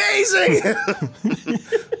 It's going to be amazing!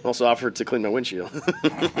 Also offered to clean my windshield.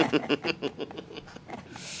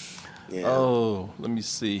 Yeah. Oh, let me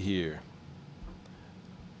see here.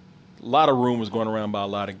 A lot of rumors going around about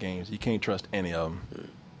a lot of games. You can't trust any of them.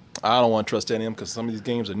 I don't want to trust any of them because some of these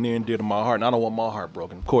games are near and dear to my heart, and I don't want my heart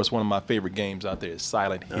broken. Of course, one of my favorite games out there is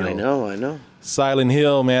Silent Hill. I know. Silent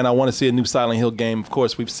Hill, man. I want to see a new Silent Hill game. Of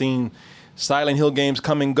course, we've seen Silent Hill games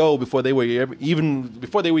come and go before they were even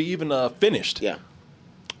finished. Yeah.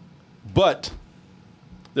 But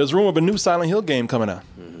there's rumor of a new Silent Hill game coming out.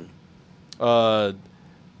 Mm-hmm.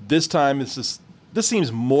 This time, this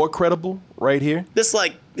seems more credible right here. This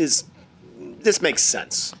makes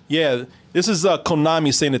sense. Yeah, this is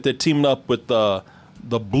Konami saying that they're teaming up with the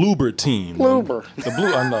Bloober team. Bloober.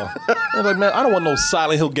 I know. I'm like, man, I don't want no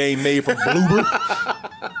Silent Hill game made from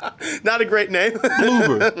Bloober. Not a great name.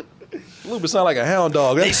 Bloober. Bloober sound like a hound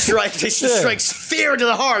dog. They strikes fear to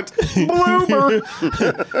the heart. Bloober.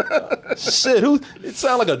 Shit, it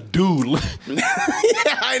sound like a dude. Yeah,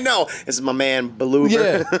 I know. This is my man Bloober.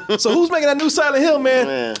 Yeah. So who's making that new Silent Hill, man?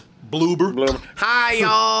 Yeah. Bloober. Hi,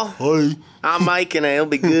 y'all. Hey. I'm Mike, and it'll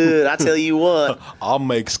be good. I tell you what. I'll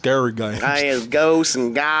make scary games. I has ghosts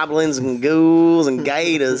and goblins and ghouls and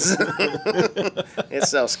gators. It's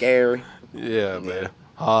so scary. Yeah, man.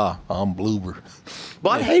 I'm Bloober.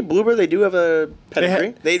 But hey, Bloober, they do have a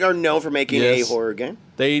pedigree. They are known for making a horror game.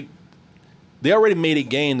 They already made a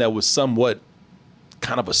game that was somewhat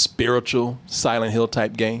kind of a spiritual Silent Hill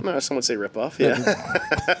type game. No, some would say ripoff. Yeah.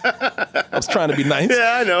 I was trying to be nice.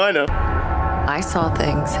 Yeah, I know. I saw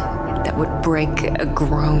things that would break a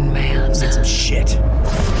grown man. Some shit.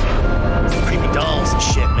 Some creepy dolls and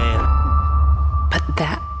shit, man. But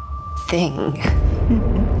that thing.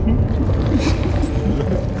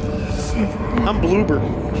 I'm Bloober.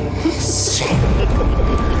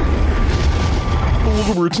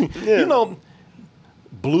 Bloober team. Yeah. You know,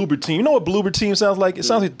 Bloober team. You know what Bloober team sounds like? It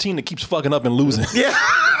sounds like the team that keeps fucking up and losing. Yeah.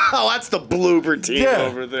 Oh, that's the Bloober team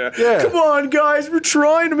over there. Yeah. Come on, guys. We're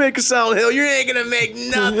trying to make a Silent Hill. You ain't going to make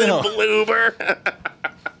nothing, Yeah. Bloober.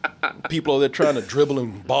 People over there trying to dribble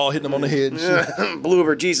and ball hitting them on the head and shit.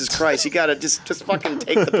 Bloober, Jesus Christ. You got to just fucking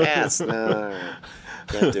take the pass.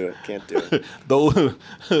 Can't do it. Can't do it. Though,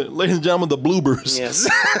 ladies and gentlemen, the Bloobers. Yes.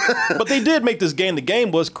 But they did make this game. The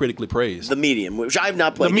game was critically praised. The Medium, which I have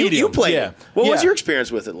not played. The Medium, You played yeah. it. What was Yeah. your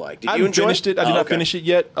experience with it like? Did I you haven't enjoy finished it. I did not okay. finish it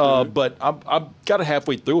yet, but I got it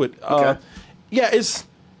halfway through it. Okay. Yeah, it's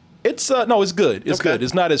no, it's good. It's Okay. good.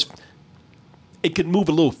 It's not as it could move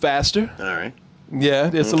a little faster. All right. Yeah,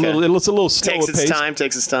 it's Okay. it's a little slower Takes its pace. time.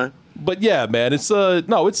 Takes its time. But yeah, man, it's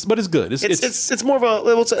but it's good. It's more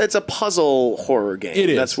of it's a puzzle horror game. It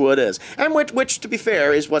is. That's what it is. And which to be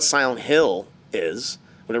fair is what Silent Hill is,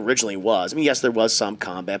 what it originally was. I mean, yes, there was some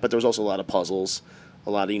combat, but there was also a lot of puzzles,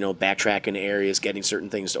 a lot of backtracking areas, getting certain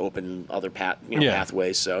things to open other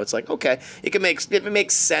pathways. So it's like, okay, it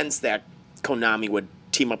makes sense that Konami would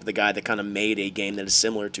team up with the guy that kind of made a game that is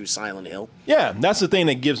similar to Silent Hill. Yeah, that's the thing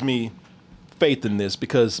that gives me faith in this,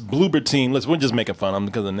 because Bloober Team, we're just making fun of them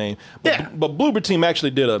because of the name. But Bloober Team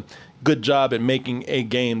actually did a good job at making a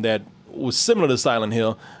game that was similar to Silent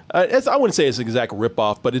Hill. I wouldn't say it's an exact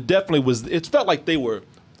ripoff, but it definitely was. It felt like they were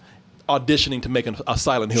auditioning to make a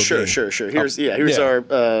Silent Hill game. Sure. Here's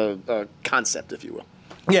our concept, if you will.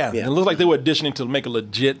 Yeah, it looked like they were auditioning to make a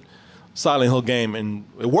legit Silent Hill game, and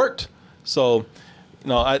it worked. So,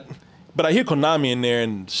 but I hear Konami in there,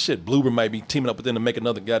 and shit, Bloober might be teaming up with them to make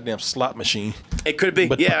another goddamn slot machine. It could be,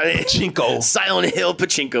 But yeah. pachinko. Silent Hill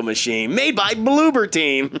pachinko machine made by Bloober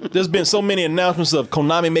Team. There's been so many announcements of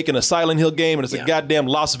Konami making a Silent Hill game, and it's Yeah. a goddamn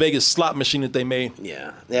Las Vegas slot machine that they made.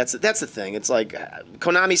 Yeah, that's the thing. It's like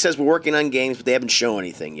Konami says we're working on games, but they haven't shown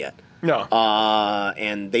anything yet. No.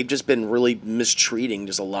 And they've just been really mistreating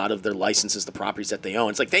just a lot of their licenses, the properties that they own.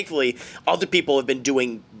 It's like, thankfully, other people have been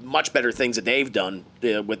doing much better things that they've done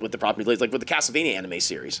with the properties, like with the Castlevania anime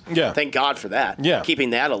series. Yeah. Thank God for that. Yeah. Keeping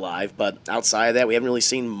that alive. But outside of that, we haven't really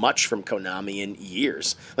seen much from Konami in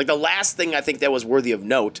years. Like, the last thing I think that was worthy of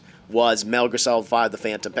note was Metal Gear Solid 5: The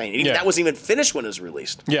Phantom Pain. And even that wasn't even finished when it was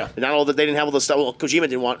released. Yeah. And not all that they didn't have all the stuff. Well, Kojima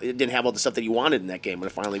didn't have all the stuff that he wanted in that game when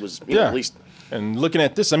it finally was released. And looking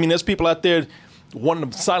at this, I mean, there's people out there wanting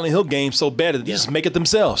a Silent Hill game so bad that they just make it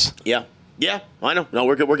themselves. Yeah. Yeah, I know. No,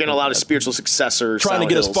 we're getting a lot of spiritual successors. Trying Silent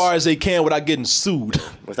to get Hills as far as they can without getting sued.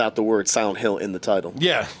 without the word Silent Hill in the title.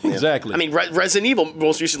 Yeah, exactly. I mean, Resident Evil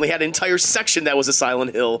most recently had an entire section that was a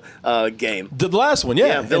Silent Hill game. The last one,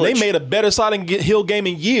 yeah. And they Village. made a better Silent Hill game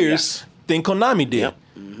in years than Konami did. Yep.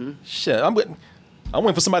 Shit, I'm waiting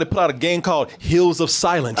for somebody to put out a game called Hills of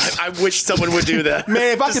Silence. I wish someone would do that.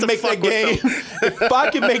 Man, if I could make that game, if I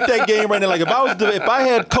could make that game right now, like if I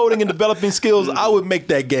had coding and developing skills, I would make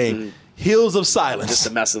that game. Hills of Silence. Just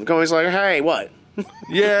to mess with them. Always like, hey, what?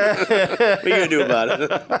 Yeah. What are you gonna do about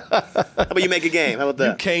it? How about you make a game? How about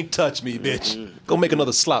You that? can't touch me, bitch. Go make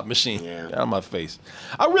another slot machine. Yeah. Out of my face.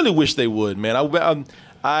 I really wish they would, man.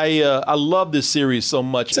 I love this series so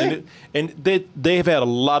much, Same. and they've had a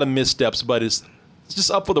lot of missteps, but it's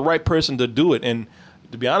just up for the right person to do it. And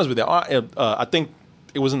to be honest with you, I think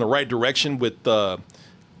it was in the right direction with Hideo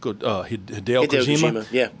Kojima.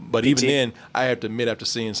 Yeah. But PT. even then, I have to admit, after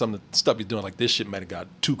seeing some of the stuff he's doing, like this shit might have got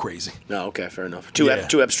too crazy. No, okay, fair enough. Too Yeah.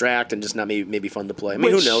 too abstract and just not maybe fun to play. I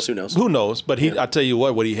mean, Which- who knows? Who knows? Who knows? But I tell you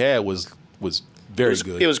what he had was very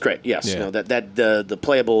good. It was great. Yes. Yeah. No, the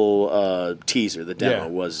playable teaser, the demo Yeah.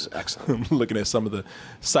 was excellent. I'm looking at some of the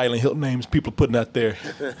Silent Hill names people putting out there.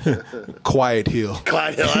 Quiet Hill,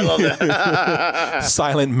 Clyde Hill, I love that.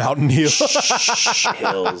 Silent Mountain Hill,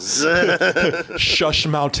 Hills. Shush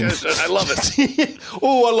Mountain. I love it.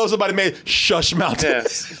 Oh, I love somebody made Shush Mountain.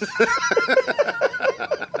 Yes.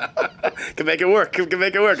 Can make it work. Can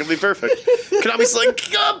make it work. It'll be perfect. Konami's like,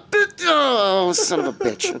 oh, son of a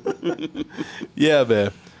bitch. Yeah,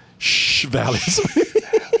 man. Shh, Valleys.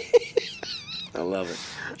 I love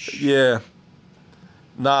it. Yeah.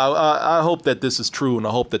 No, I hope that this is true, and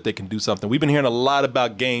I hope that they can do something. We've been hearing a lot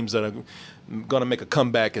about games that are going to make a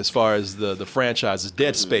comeback as far as the franchises.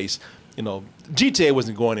 Dead Space, GTA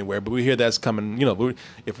wasn't going anywhere, but we hear that's coming.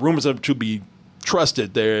 If rumors are to be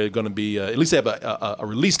trusted, they're going to be at least have a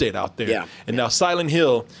release date out there. Yeah. And now Silent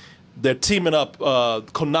Hill, they're teaming up.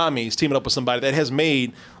 Konami's teaming up with somebody that has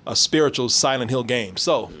made a spiritual Silent Hill game.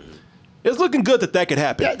 So it's looking good that could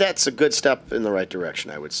happen. Yeah, that's a good step in the right direction,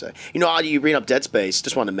 I would say. You bring up Dead Space.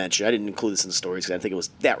 Just want to mention, I didn't include this in the stories because I didn't think it was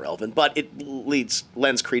that relevant, but it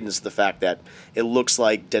lends credence to the fact that it looks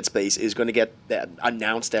like Dead Space is going to get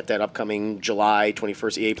announced at that upcoming July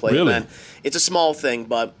 21st EA Play Really? event. It's a small thing,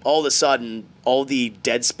 but all of a sudden, all the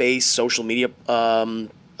Dead Space social media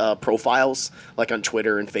profiles, like on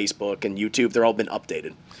Twitter and Facebook and YouTube, they're all been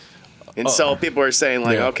updated. And so people are saying,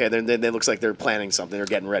 like, Yeah. okay, it looks like they're planning something. They're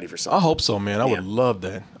getting ready for something. I hope so, man. I would love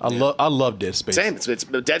that. I love Dead Space. Same.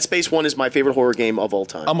 Dead Space 1 is my favorite horror game of all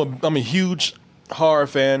time. I'm a huge horror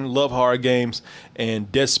fan, love horror games,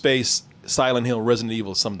 and Dead Space, Silent Hill, Resident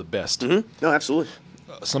Evil, some of the best. No, absolutely.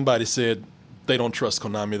 Somebody said they don't trust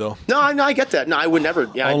Konami though. No, I get that. No, I would never.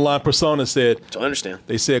 Yeah, Online Persona said. I understand.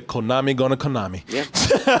 They said Konami gonna Konami. Yeah,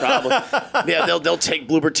 probably. Yeah, they'll take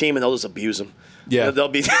Bloober Team and they'll just abuse them. Yeah, they'll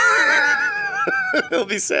be they'll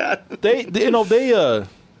be sad.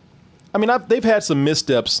 I mean, they've had some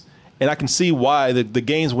missteps, and I can see why the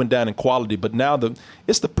games went down in quality. But now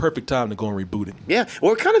it's the perfect time to go and reboot it. Yeah,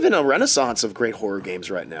 we're kind of in a renaissance of great horror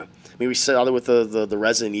games right now. I mean, we saw that with the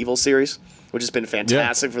Resident Evil series, which has been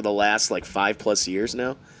fantastic for the last like 5+ years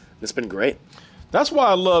now. It's been great. That's why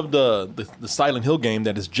I love the Silent Hill game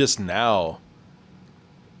that is just now.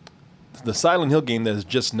 The Silent Hill game that is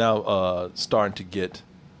just now starting to get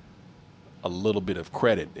a little bit of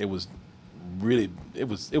credit. It was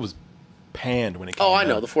panned when it came out. Oh, I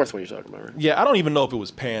know. The fourth one you're talking about, right? Yeah, I don't even know if it was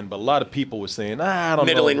panned, but a lot of people were saying, I don't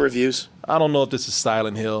know. Middling reviews. I don't know if this is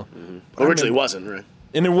Silent Hill. Originally wasn't, right?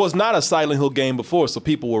 And it was not a Silent Hill game before, so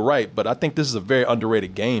people were right. But I think this is a very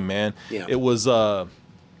underrated game, man. Yeah. It was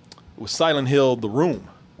Silent Hill: The Room.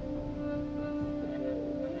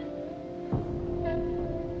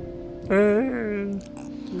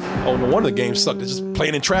 Oh, no wonder the game sucked. It's just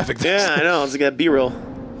playing in traffic. Yeah, I know. It's like a B-roll.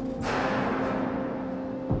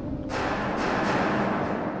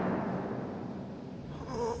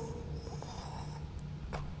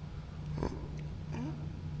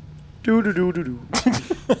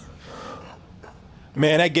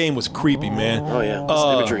 Man, that game was creepy, man. Oh yeah, this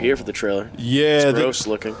imagery here for the trailer. Yeah, it's gross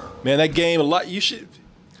looking. Man, that game a lot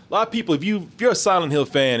of people. If you're a Silent Hill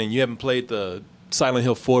fan and you haven't played the Silent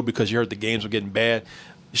Hill 4 because you heard the games were getting bad,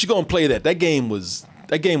 you should go and play that. That game was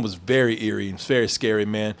very eerie and very scary,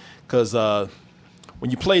 man. Because when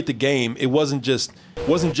you played the game, it wasn't just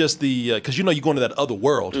the because you go into that other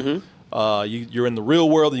world. You're in the real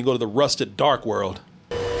world and you go to the rusted dark world.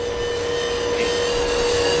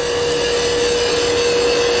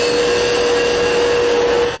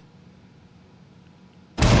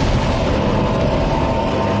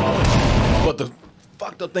 But the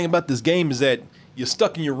fucked up thing about this game is that you're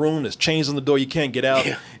stuck in your room. There's chains on the door. You can't get out,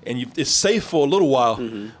 and it's safe for a little while.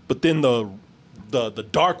 But then the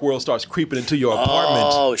dark world starts creeping into your apartment.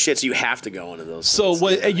 Oh shit! So you have to go into those. So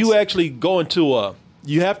you actually go into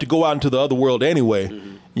you have to go out into the other world anyway.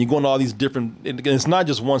 You go into all these different. And it's not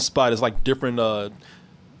just one spot. It's like different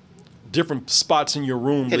spots in your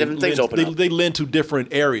room. Yeah, different things open up. They lend to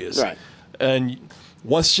different areas. Right. And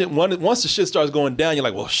once the shit starts going down, you're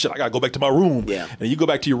like, well, shit, I gotta go back to my room. Yeah. And you go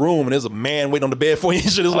back to your room, and there's a man waiting on the bed for you.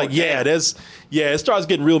 Shit, it's it starts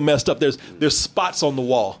getting real messed up. There's spots on the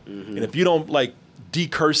wall, and if you don't like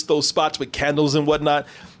decurse those spots with candles and whatnot,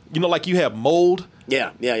 like you have mold.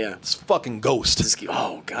 Yeah. It's fucking ghost.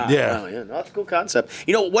 Oh god. Yeah. Oh, yeah. No, that's a cool concept.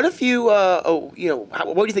 What if you? What do you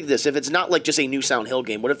think of this? If it's not like just a new Silent Hill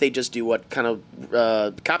game, what if they just do what kind of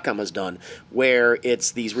Capcom has done, where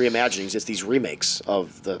it's these reimaginings, it's these remakes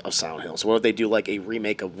of Silent Hill. So what if they do like a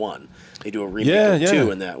remake of 1? They do a remake of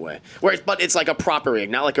 2 in that way. But it's like a proper remake,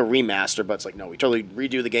 not like a remaster. But it's like no, we totally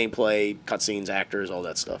redo the gameplay, cutscenes, actors, all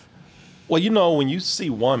that stuff. Well, when you see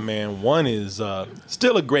 1, man, 1 is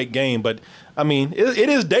still a great game, but I mean, it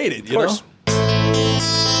is dated, you know? You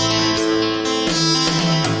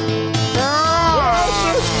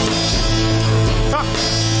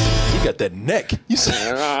got that neck. He's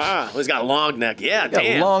got a long neck. Yeah,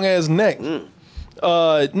 damn. A long ass neck.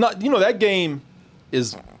 That game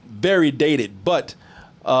is very dated, but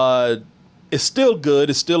it's still good.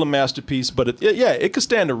 It's still a masterpiece, but it could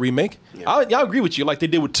stand a remake. Yeah. I agree with you, like they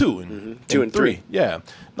did with 2 and 2 and 3. Yeah,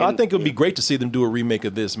 I think it would be great to see them do a remake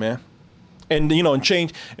of this, man. And and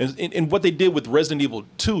change and what they did with Resident Evil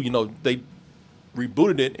 2. They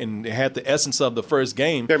rebooted it and it had the essence of the first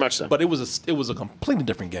game. Very much so. But it was a completely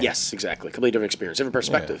different game. Yes, exactly. Completely different experience, different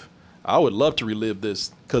perspective. Yeah. I would love to relive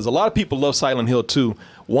this because a lot of people love Silent Hill 2.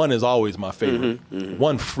 1 is always my favorite.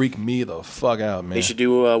 1 freaked me the fuck out, man. They should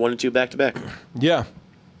do 1 and 2 back to back. Yeah.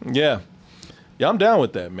 I'm down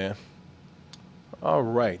with that, man. All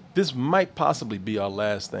right, this might possibly be our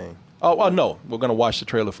last thing. Oh no, we're gonna watch the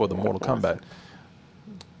trailer for the Mortal Kombat.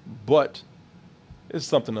 But it's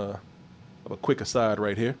something of a quick aside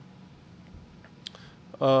right here.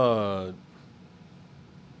 For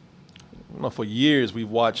years we've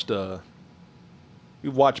watched Boba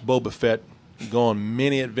Fett go on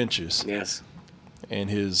many adventures. Yes. And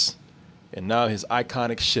now his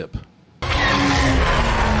iconic ship.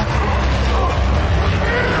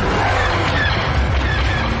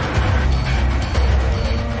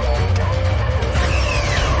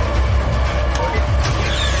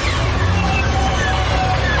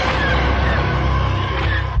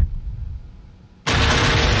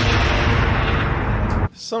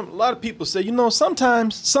 a lot of people say,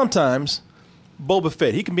 sometimes Boba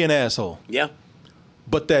Fett, he can be an asshole. Yeah.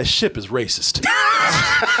 But that ship is racist.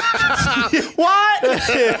 What?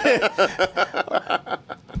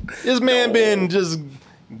 This man been just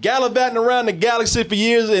gallivanting around the galaxy for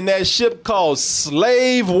years in that ship called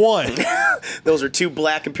Slave One. Those are 2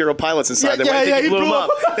 black Imperial pilots inside there. Yeah, He he blew them blew up.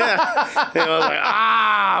 Yeah.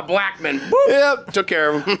 I was like, Blackman. Boop. Yep. Took care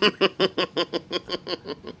of him.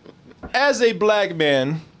 As a black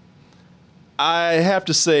man, I have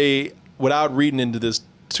to say, without reading into this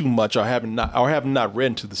too much, or have not read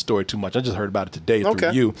into the story too much, I just heard about it today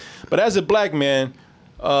through you. But as a black man,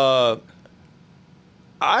 I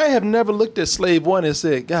have never looked at Slave One and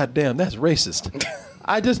said, God damn, that's racist.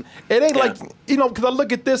 It ain't like, because I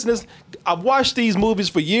look at this and I've watched these movies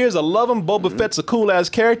for years. I love them. Boba Fett's a cool ass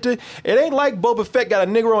character. It ain't like Boba Fett got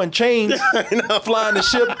a Negro in chains flying the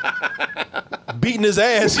ship, beating his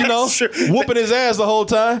ass, whooping his ass the whole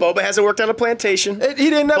time. Boba hasn't worked on a plantation. He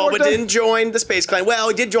didn't never Boba didn't join the Space Clan. Well,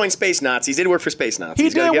 he did join Space Nazis. He did work for Space Nazis. He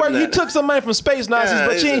did work. He took some money from Space Nazis,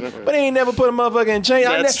 but he ain't never put a motherfucker in chains.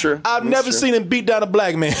 That's true. I've never seen him beat down a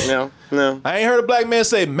black man. No. I ain't heard a black man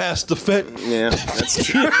say Master Fett. Yeah, that's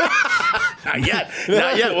true. Not yet.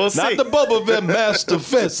 We'll see. Not the Boba Fett Master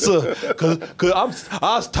Fett, sir. Cause I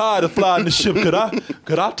was tired of flying the ship. Could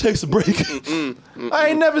I take a break? I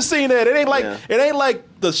ain't never seen that. It ain't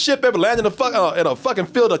like the ship ever landed in a fucking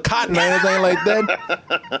field of cotton or anything like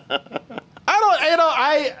that.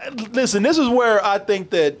 Listen, this is where I think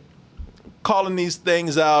that calling these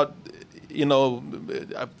things out,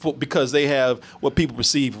 because they have what people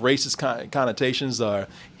perceive racist connotations or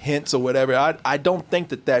hints or whatever. I don't think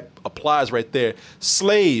that applies right there.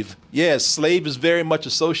 Slave is very much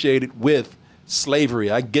associated with slavery.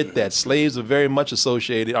 I get that. Slaves are very much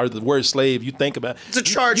associated, or the word slave, you think about. It's a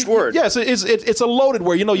charged word. Yes, it's a loaded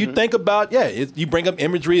word. You think about, you bring up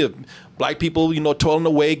imagery of black people, toiling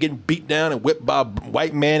away, getting beat down and whipped by a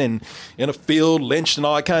white man in a field, lynched and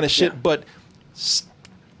all that kind of shit. Yeah. But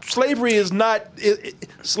slavery is not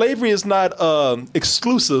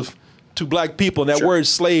exclusive to black people, and that word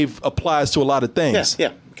slave applies to a lot of things.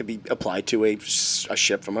 Yeah. It could be applied to a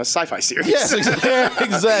ship from a sci-fi series. Yes,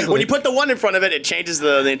 exactly. When you put the one in front of it, it changes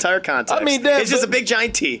the entire context. I mean, it's just a big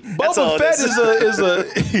giant T. That's all it is.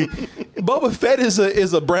 Boba Fett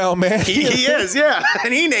is a brown man. He is, yeah.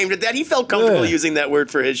 And he named it that. He felt comfortable using that word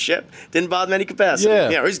for his ship. Didn't bother him any capacity.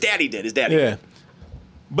 Yeah. Or his daddy did. Yeah.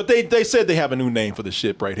 But they said they have a new name for the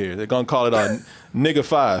ship right here. They're going to call it Nigga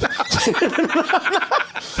 5.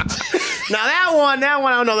 Now that one, I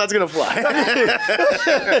don't know if that's going to fly.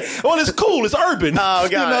 Well, it's cool. It's urban. Oh,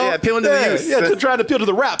 God. Yeah, appealing to the youth. Yeah, trying to appeal to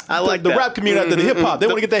the rap. I like the rap community after the hip-hop. They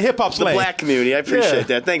want to get that hip-hop slang. The black community. I appreciate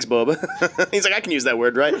that. Thanks, Boba. He's like, I can use that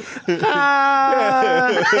word, right? Hey,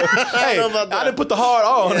 I didn't put the hard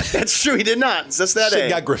on. That's true. He did not. It's just that shit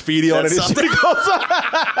got graffiti on it.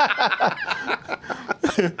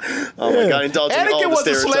 Oh my God! Indulging Anakin all the was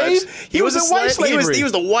a stereotypes. slave. He was a white slavery. He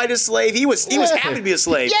was the whitest slave. He was happy to be a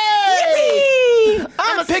slave. Yay!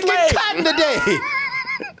 I'm picking cotton today.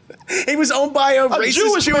 He was owned by a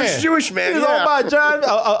racist Jewish man. He was owned by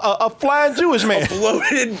a flying Jewish man. A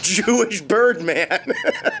bloated Jewish bird man.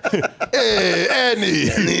 Hey,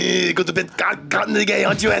 Annie. Go to bed, cotton today,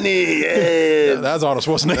 aren't you, Annie? Yeah. That's Arnold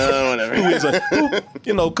Schwarzenegger. Whatever.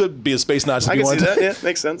 Who could be a space Nazi. I can see that. Yeah,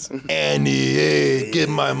 makes sense. Annie, hey, get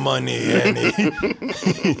my money, Annie.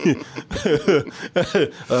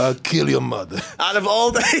 Kill your mother. Out of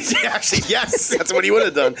all the actually, yes, that's what he would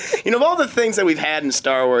have done. Of all the things that we've had in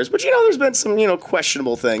Star Wars, but there's been some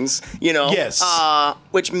questionable things. Yes.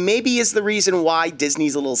 Which maybe is the reason why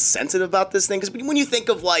Disney's a little sensitive about this thing. Because when you think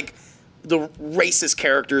of like the racist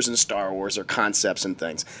characters in Star Wars or concepts and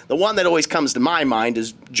things, the one that always comes to my mind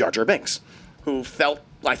is Jar Jar Binks, who felt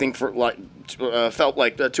to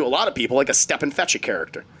a lot of people like a Stepin Fetchit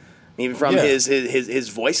character, even from his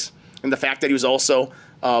voice and the fact that he was also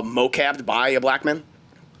mocabbed by a black man.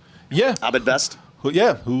 Yeah, Abed Best.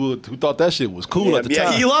 Who thought that shit was cool at the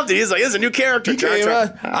time. Yeah, he loved it. He's like, "This is a new character." Jar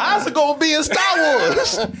Jar. I was going to be in Star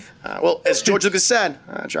Wars. Well, as George Lucas said,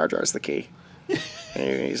 Jar Jar's the key.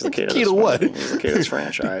 He's the key to to what? He's the key to this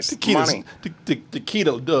franchise. The key money. The key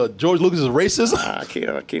to George Lucas's racism. Key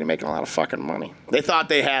to making a lot of fucking money. They thought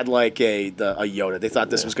they had like a Yoda. They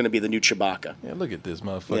thought this was going to be the new Chewbacca. Yeah, look at this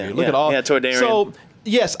motherfucker. Look at all. Yeah, Toydarian. So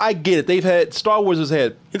yes, I get it. Star Wars has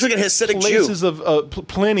had. Looks like a Hasidic places Jew. of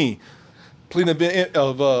plenty of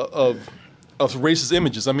racist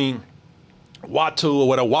images. I mean, Watto or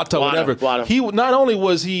whatever. Watto. He not only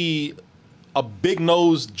was he a big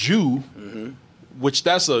nosed Jew, which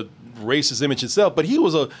that's a racist image itself, but he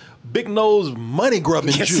was a big nosed money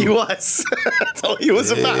grubbing Yes, Jew. he was. That's all he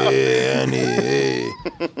was about.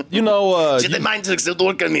 You know, The mind took to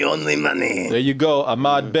look at me, only money. there you go.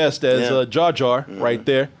 Ahmad Best as Jar Jar right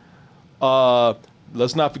there.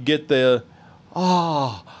 Let's not forget the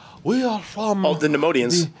we are from the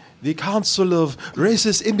Nemodians. the Council of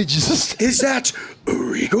Racist Images. Is that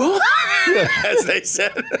Regal? As they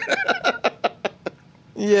said.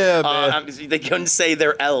 Yeah, man. They couldn't say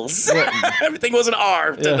their L's. Everything was an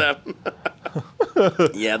R to them.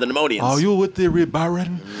 Yeah, the Nemodians. Are you with the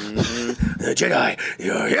Baron? The Jedi,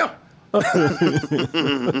 you're here.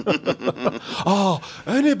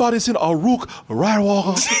 Anybody seen Aruk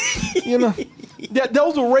Ridewalker? You know,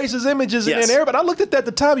 those were racist images, Yes. and everybody. I looked at that at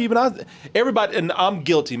the time. Everybody, and I'm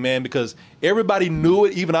guilty, man, because everybody knew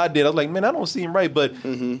it. Even I did. I was like, man, I don't seem right, but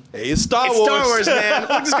hey, it's Star Wars. It's Star Wars, man.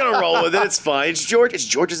 We're just gonna roll with it. It's fine. It's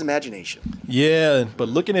George's imagination. Yeah, but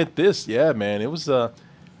looking at this, yeah, man, it was.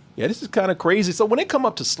 Yeah, this is kind of crazy. So when they come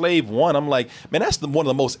up to Slave 1, I'm like, man, that's one of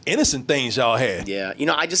the most innocent things y'all had. Yeah,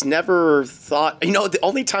 I just never thought, the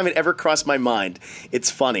only time it ever crossed my mind,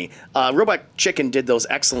 it's funny. Robot Chicken did those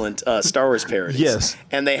excellent Star Wars parodies. Yes.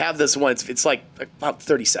 And they have this one, it's like about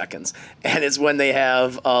 30 seconds. And it's when they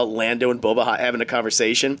have Lando and Boba having a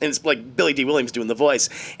conversation. And it's like Billy D. Williams doing the voice.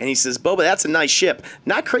 And he says, Boba, that's a nice ship.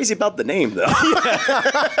 Not crazy about the name, though.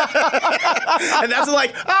 And that's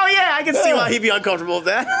like, oh, yeah, I can see why he'd be uncomfortable with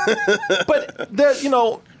that. But there,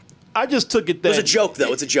 I just took it that It was a joke,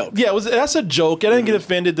 though. It's a joke. Yeah, that's a joke. I didn't get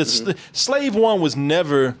offended. Slave 1 was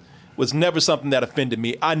never something that offended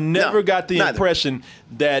me. I never got the impression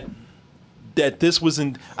that this was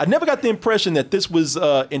I never got the impression that this was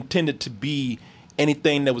intended to be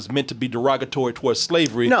anything that was meant to be derogatory towards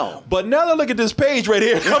slavery. No. But now that I look at this page right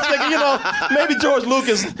here, I'm thinking, maybe George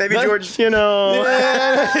Lucas. Maybe George,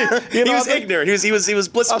 Yeah, he was ignorant. He was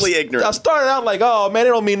blissfully ignorant. I started out like, oh man, they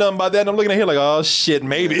don't mean nothing by that. And I'm looking at here like, oh shit,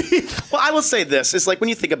 maybe. Well, I will say this: it's like when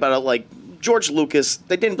you think about it, like George Lucas,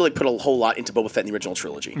 they didn't really put a whole lot into Boba Fett in the original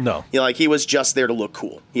trilogy. No. He was just there to look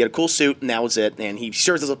cool. He had a cool suit, and that was it. And he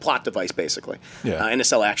serves as a plot device, basically, and to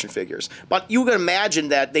sell action figures. But you can imagine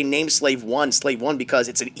that they named Slave 1 because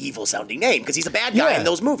it's an evil-sounding name, because he's a bad guy in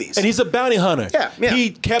those movies. And he's a bounty hunter. Yeah. He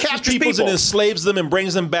captures people and enslaves them and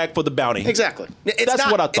brings them back for the bounty. Exactly. That's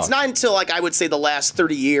what I thought. It's not until, I would say, the last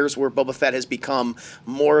 30 years where Boba Fett has become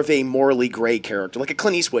more of a morally gray character, like a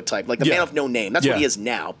Clint Eastwood type, like the man of no name. That's what he is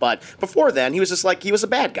now. But before then, he was just like, he was a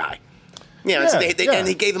bad guy. And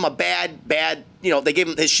he gave him a bad, they gave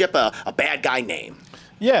him his ship a bad guy name.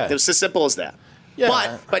 Yeah. It was as simple as that.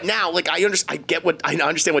 Yeah. But now, I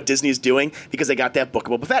understand what Disney is doing, because they got that Book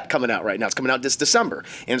of Boba Fett coming out right now. It's coming out this December.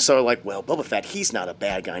 And so, Boba Fett, he's not a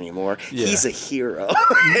bad guy anymore. Yeah. He's a hero.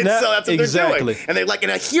 And so that's what they're doing. And they're like, in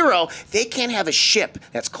a hero, they can't have a ship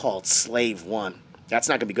that's called Slave 1. That's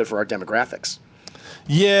not going to be good for our demographics.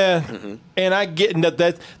 Yeah, and I get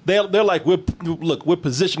that they're like, we're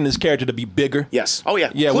positioning this character to be bigger. Yes. Oh yeah.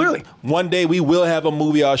 Clearly. One day we will have a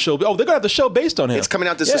movie or show. Oh, they're gonna have the show based on him. It's coming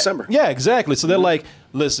out this December. Yeah, exactly. So they're like,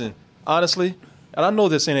 listen, honestly, and I know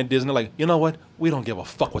they're saying at Disney, they're like, you know what? We don't give a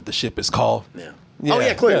fuck what the ship is called. Yeah. Oh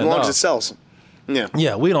yeah, clearly, as long as it sells. Yeah.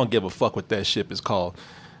 Yeah, we don't give a fuck what that ship is called.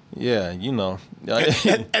 Yeah, and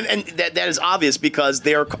that is obvious, because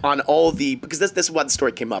they're on all the, because this is why the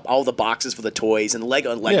story came up. All the boxes for the toys and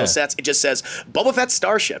Lego sets, it just says Boba Fett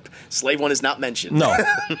Starship. Slave 1 is not mentioned. No.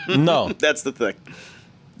 That's the thing.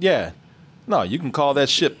 Yeah. No, you can call that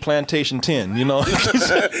ship Plantation 10,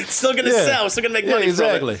 It's still going to sell. It's still going to make money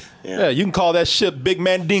exactly. from it. Yeah, you can call that ship Big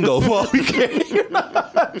Mandingo. Well, we can. Call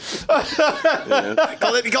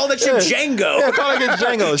that ship Django. Yeah, call it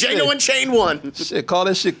Django. Django and Chain 1. Shit, call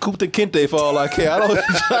that shit Kunta Kinte for all I care.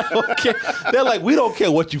 I don't care. They're like, we don't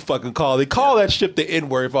care what you fucking call it. Call that ship the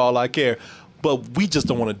N-word for all I care. But we just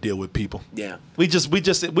don't want to deal with people. Yeah. We're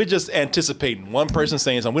just anticipating one person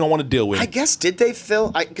saying something. We don't want to deal with it. I guess, did they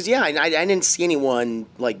fill? Because I didn't see anyone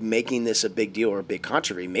making this a big deal or a big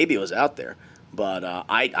controversy. Maybe it was out there, but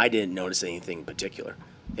I didn't notice anything in particular.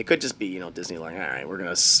 It could just be Disney like, all right, we're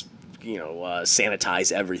gonna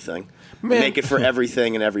sanitize everything, make it for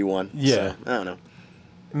everything and everyone. Yeah. So, I don't know.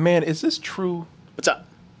 Man, is this true? What's up?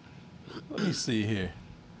 Let me see here.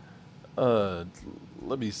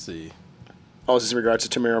 Let me see. Oh, is this in regards to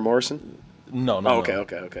Tamara Morrison? No.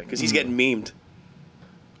 Okay. Because he's getting memed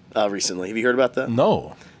recently. Have you heard about that?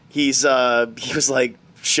 No. He was like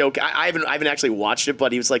I haven't actually watched it,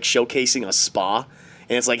 but he was like showcasing a spa,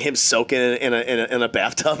 and it's like him soaking in a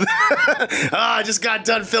bathtub. I just got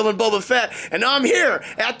done filming Boba Fett, and now I'm here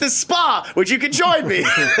at this spa. Would you could join me?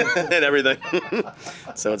 And everything.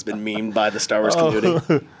 So it's been memed by the Star Wars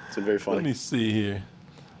community. It's been very funny. Let me see here.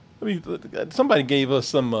 Somebody gave us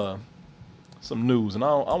some news, and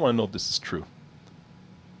I want to know if this is true.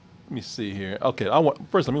 Let me see here. Okay,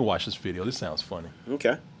 first let me watch this video. This sounds funny.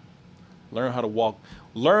 Okay. Learn how to walk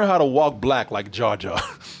black like Jar Jar.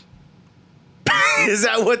 Is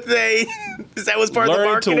that what's part of the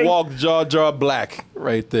marketing? Learn to walk Jar Jar black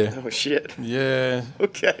right there. Oh, shit. Yeah.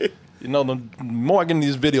 Okay. You know, the more I get in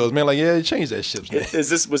these videos, man, like, yeah, change that shit, man.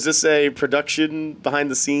 Was this a production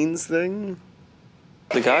behind the scenes thing?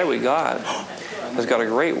 The guy we got has got a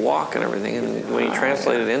great walk and everything, and when you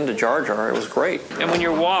translate it into Jar Jar, it was great. And when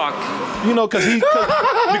you walk, you know, because he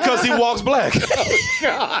walks black. Oh,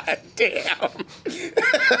 God damn!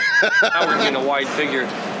 Now we're getting a wide figure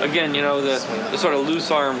again. You know, the sort of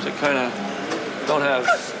loose arms that kind of don't have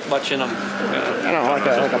much in them. I don't know,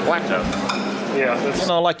 like a black note. Yeah, you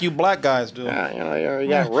know, like you black guys do. You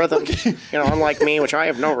got rhythm. Unlike me, which I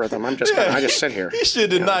have no rhythm. I just sit here. He should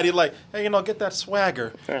deny. He's like, hey, get that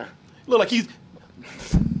swagger. Yeah. Look like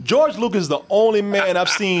George Lucas is the only man I've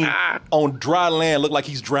seen on dry land look like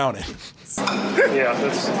he's drowning. Yeah,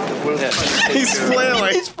 he's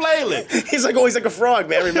flailing. He's flailing. He's like a frog,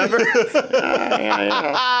 man. Remember? Just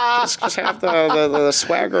have the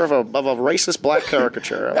swagger of a racist black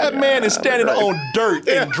caricature. That man is standing on dirt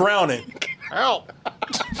and drowning. Help!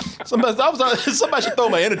 Somebody should throw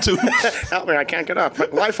my inner tube. Help me! I can't get up.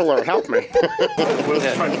 Life alert! Help me! Will's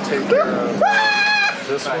trying to take care of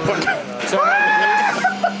this one.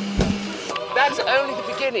 That's only the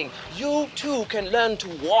beginning. You too can learn to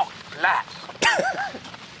walk flat.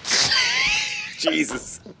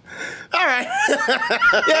 Jesus. All right.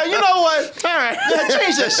 Yeah, you know what? All right. Yeah,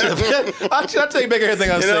 change that shit. I'll take back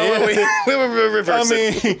everything I'm saying. We were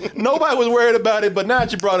reversing. Nobody was worried about it, but now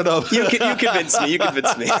that you brought it up. You convinced me.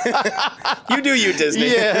 You do you,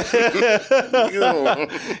 Disney. Yeah.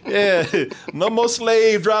 Yeah. No more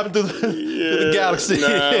slave driving through the galaxy.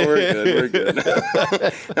 No, we're good.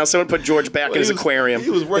 Now someone put George back in his aquarium. He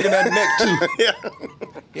was working that neck, too.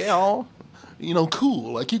 Yeah. Yeah.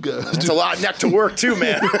 Cool, like you guys. It's a lot of neck to work, too,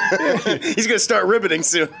 man. He's going to start ribbiting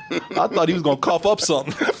soon. I thought he was going to cough up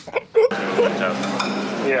something.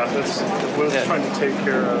 Yeah, Will's trying to take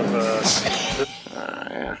care of...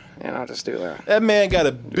 I'll just do that. That man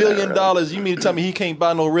got $1 billion. You mean to tell me he can't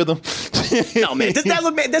buy no rhythm? No, man.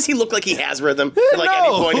 Does he look like he has rhythm at any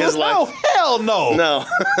point in his life? No, hell no. No.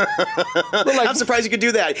 I'm surprised you could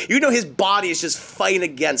do that. You know his body is just fighting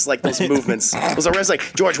against those movements. Those arrests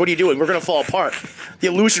like, George, what are you doing? We're going to fall apart. The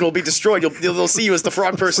illusion will be destroyed. They'll see you as the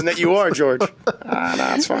frog person that you are, George. No,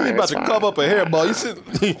 it's fine. You're about to cover up a hairball. You sit...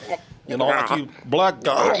 like you black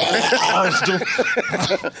guy.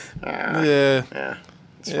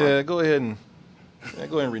 Yeah, go ahead and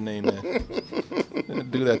rename that.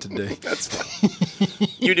 Do that today. That's fine.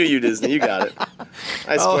 You do you, Disney. You got it.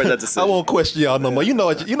 I support that decision. I won't question y'all no more. You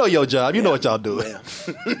know your job. You know what y'all doing. Yeah.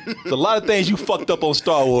 There's a lot of things you fucked up on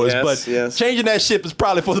Star Wars, but changing that ship is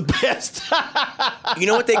probably for the best. You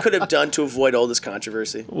know what they could have done to avoid all this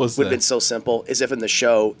controversy? What's would that? have been so simple. Is if in the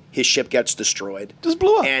show his ship gets destroyed, just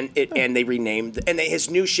blew up, and they renamed,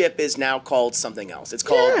 his new ship is now called something else. It's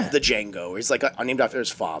called the Django. It's like named after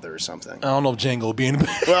his father or something. I don't know if Django will be in.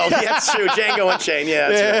 Well, yeah, that's true. Django Unchained. Yeah,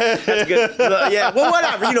 that's right. That's good. Yeah. Well,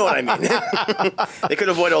 whatever. You know what I mean. They could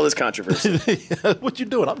avoid all this controversy. What you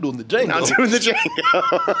doing? I'm doing the Django. I'm doing the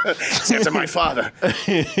Django. It's after my father.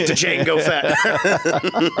 The Django Fett.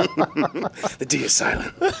 The D is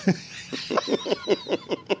silent.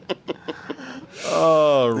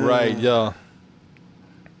 All right, y'all.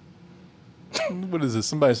 What is this?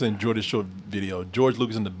 Somebody saying Jordan Short video. George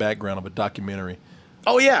Lucas in the background of a documentary.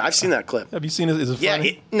 Oh, yeah. I've seen that clip. Have you seen it? Is it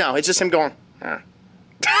funny? No, it's just him going.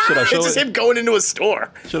 Should I show it's just him going into a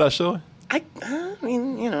store. Should I show it? I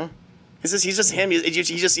mean, he's just him. He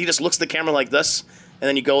just looks at the camera like this, and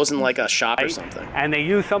then he goes in like a shop or something. And they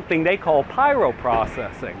use something they call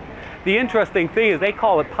pyroprocessing. The interesting thing is they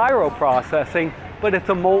call it pyroprocessing, but it's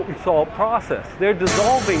a molten salt process. They're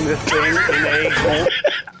dissolving this thing in a molten...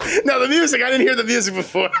 No, the music. I didn't hear the music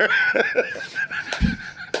before.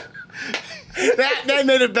 That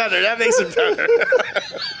made it better. That makes it better.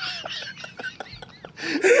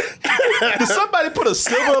 Did somebody put a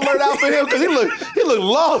silver alert out for him? Because he looked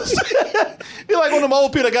lost. He like one of them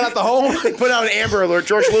old people that got out the home. They put out an Amber Alert.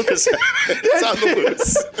 George Lucas is on the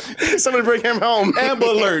loose. Somebody bring him home. Amber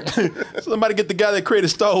Alert. Somebody get the guy that created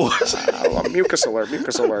Star Wars. Mucus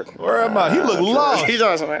Alert. Where am I? He looked lost. He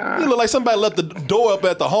does. He looked like somebody left the door up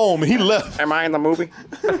at the home and he left. Am I in the movie?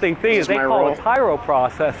 The interesting thing is they call it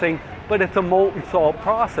pyroprocessing, but it's a molten salt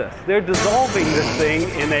process. They're dissolving this thing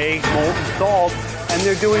in a molten salt, and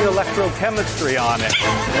they're doing electrochemistry on it.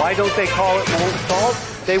 Why don't they call it molten salt?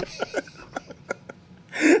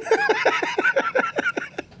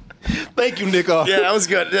 Thank you, Nick. Yeah, that was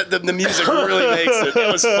good. The music really makes it.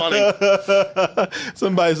 That was funny.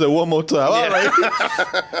 Somebody said one more time. Yeah. All right.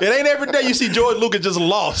 It ain't every day you see George Lucas just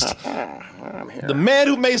lost. I'm here. The man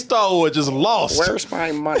who made Star Wars just lost. Where's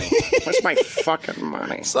my money? Where's my fucking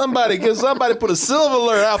money? Somebody put a silver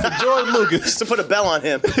alert out for George Lucas. Just to put a bell on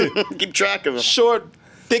him. Keep track of him. Short,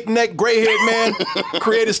 thick-necked, gray-haired man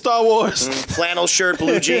created Star Wars. Flannel shirt,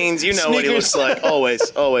 blue jeans. You know what he looks like. Always.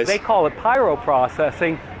 They call it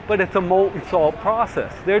pyroprocessing, but it's a molten salt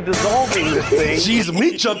process. They're dissolving this thing. Jeez, when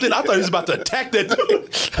he jumped in, I thought he was about to attack that dude.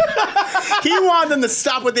 He wanted them to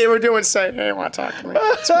stop what they were doing and say, hey, want to talk to me?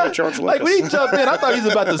 It's me, George Lucas. Like, when he jumped in, I thought he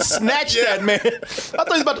was about to snatch that man. I thought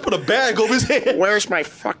he was about to put a bag over his head. Where's my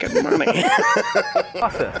fucking money?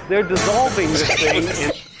 Process. They're dissolving this thing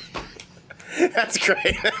in... That's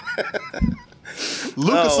great.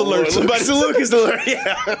 Lucas alert. Lucas, Lucas alert.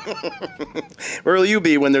 Yeah. Where will you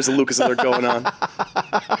be when there's a Lucas alert going on?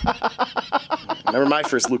 Remember my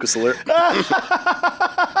first Lucas alert?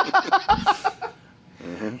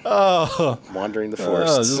 Oh, wandering the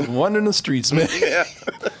forests. Just wandering the streets, man. Yeah.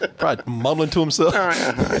 Probably mumbling to himself.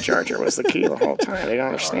 Jar Jar was the key the whole time. They don't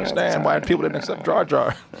understand why people didn't accept Jar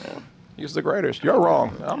Jar. He's the greatest. You're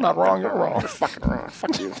wrong. I'm not wrong. You're wrong. You're fucking wrong.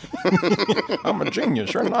 Fuck you. I'm a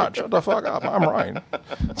genius. You're not. Shut the fuck up. I'm right.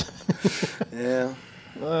 Yeah.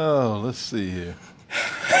 Oh, let's see here.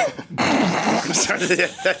 I'm sorry.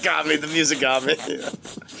 That got me. The music got me. Yeah.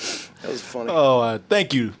 That was funny. Oh,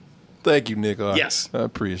 thank you. Thank you, Nick. Yes. I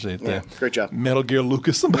appreciate that. Yeah, great job. Metal Gear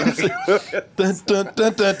Lucas. Somebody say, dun, dun,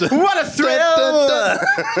 dun, dun, dun. What a thrill! Dun,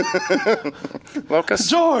 dun, dun. Lucas.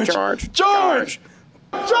 George. George. George.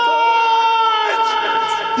 George!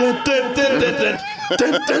 Dun, dun, dun, dun,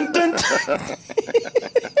 dun, dun, dun, dun.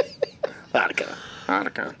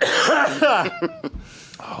 Hanukkah.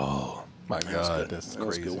 Oh my God, that's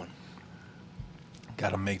crazy. Good one.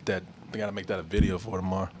 Gotta make that a video for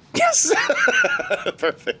tomorrow. Yes.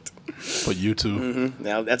 Perfect. For YouTube. Mm-hmm.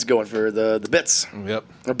 Now that's going for the bits. Yep.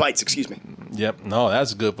 Or bytes, excuse me. Yep. No,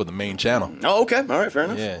 that's good for the main channel. Oh, okay. All right, fair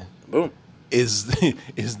enough. Yeah. Boom. Is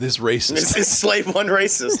this racist? Is Slave One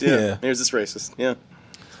racist? Yeah. Here's this racist. Yeah.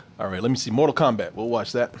 All right, let me see. Mortal Kombat. We'll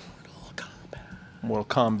watch that. Mortal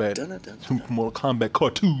Kombat. Mortal Kombat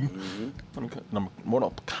cartoon. Mm-hmm.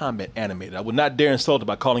 Mortal Kombat animated. I would not dare insult it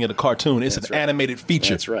by calling it a cartoon. It's an animated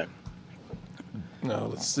feature. That's right. Now,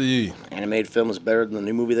 let's see. Animated film is better than the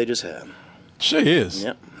new movie they just had. Sure is.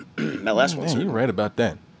 Yep. That last one. You're right about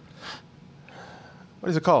that. What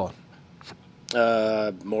is it called?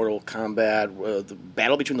 Mortal Kombat, the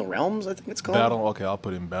Battle Between the Realms, I think it's called. Battle, okay, I'll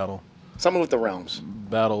put in Battle. Something with the realms.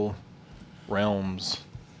 Battle, Realms.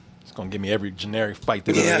 It's going to give me every generic fight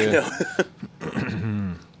that there.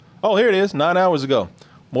 Oh, here it is, 9 hours ago.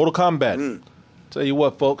 Mortal Kombat. Tell you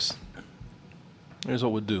what, folks. Here's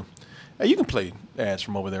what we'll do. Hey, you can play ads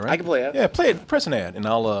from over there, right? I can play ads. Yeah, play it, press an ad, and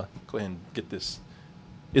I'll go ahead and get this.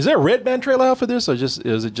 Is there a Red Band trailer out for this, or is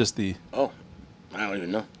it just the... Oh, I don't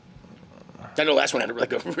even know. I know last one had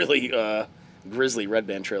like a really grisly Red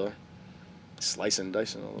Band trailer. Slicing and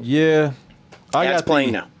dicing. Yeah. It's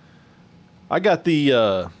playing now. I got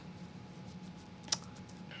the...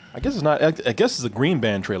 I guess it's not... I guess it's a Green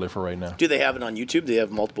Band trailer for right now. Do they have it on YouTube? Do they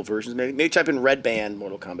have multiple versions? Maybe type in Red Band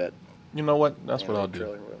Mortal Kombat. You know what? That's what I'll do.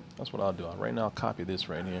 Trailer. That's what I'll do. Right now, I'll copy this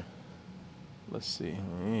right here. Let's see. I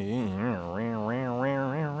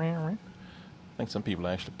think some people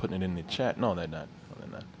are actually putting it in the chat. No, they're not.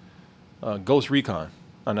 Ghost Recon.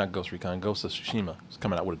 Not Ghost Recon. Ghost of Tsushima. It's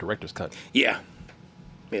coming out with a director's cut. Yeah.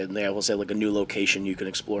 Yeah, they will say like a new location you can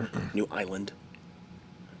explore. New island.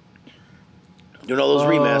 Doing all those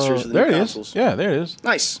remasters for the new consoles. Yeah, there it is.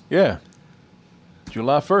 Nice. Yeah.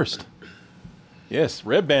 July 1st. Yes,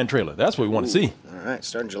 Red Band trailer. That's what we want to see. All right,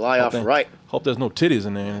 starting July off right. Hope there's no titties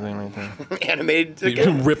in there or anything like that. Animated.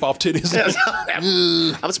 Rip off titties.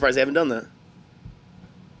 I'm surprised they haven't done that.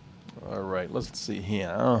 All right, let's see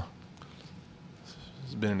here.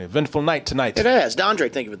 It's been an eventful night tonight. It has.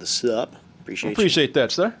 Dondre, thank you for the sub. Appreciate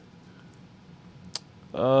that, sir.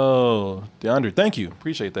 Oh, DeAndre, thank you.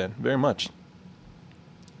 Appreciate that very much.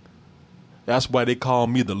 That's why they call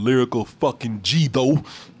me the lyrical fucking G, though.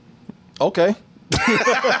 Okay.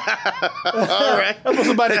 All right. That's what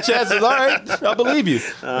somebody in chat says. All right, I believe you.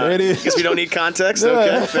 There it is. Guess we don't need context.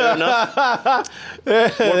 Okay, fair enough.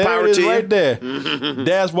 More power to you. Right there.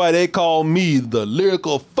 That's why they call me the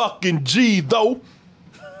lyrical fucking G, though.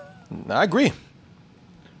 I agree.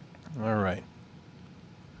 All right.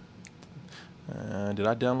 Did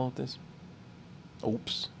I download this?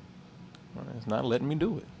 Oops. It's not letting me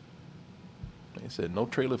do it. They said no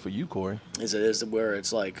trailer for you, Corey. Is it where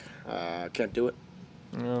it's like can't do it?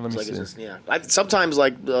 Let me see. It's just, sometimes some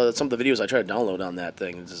of the videos I try to download on that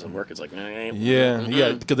thing, it doesn't work. It's like,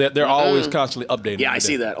 yeah, because they're always constantly updating. Yeah, I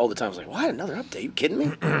see that all the time. It's like, what? Another update? You kidding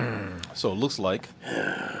me? So it looks like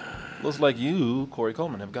you, Corey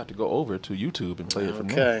Coleman, have got to go over to YouTube and play it from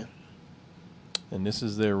there. Okay. And this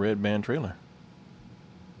is their Red Band trailer.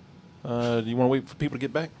 Do you want to wait for people to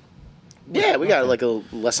get back? Yeah, we got like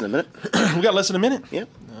less than a minute. We got less than a minute? Yep.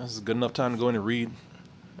 This is good enough time to go in and read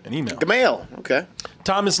an email. Gmail. Okay.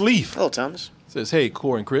 Thomas Leaf. Hello, Thomas. Says, hey,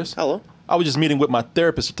 Corey and Chris. Hello. I was just meeting with my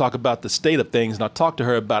therapist to talk about the state of things, and I talked to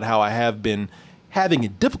her about how I have been having a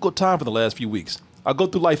difficult time for the last few weeks. I go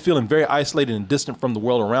through life feeling very isolated and distant from the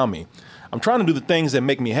world around me. I'm trying to do the things that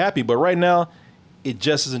make me happy, but right now, it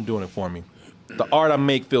just isn't doing it for me. The art I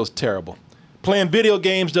make feels terrible. Playing video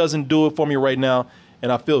games doesn't do it for me right now,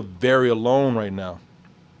 and I feel very alone right now.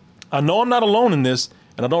 I know I'm not alone in this,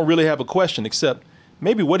 and I don't really have a question except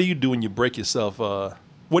maybe what do you do when you break yourself?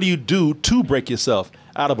 What do you do to break yourself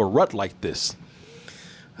out of a rut like this?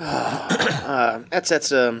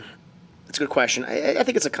 That's a good question. I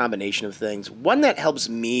think it's a combination of things. One that helps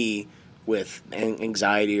me with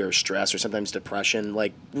anxiety or stress or sometimes depression,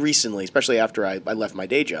 like recently, especially after I left my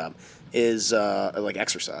day job, is like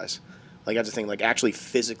exercise. Like I have to think like actually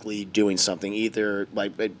physically doing something either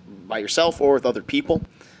like by yourself or with other people.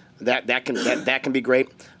 That can be great.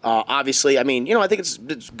 Obviously, I mean, I think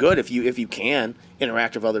it's good if you can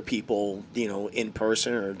interact with other people, in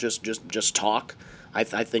person or just talk. I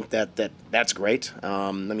think that's great.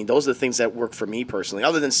 I mean, those are the things that work for me personally.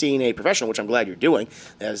 Other than seeing a professional, which I'm glad you're doing,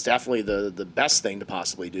 that is definitely the best thing to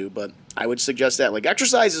possibly do. But I would suggest that like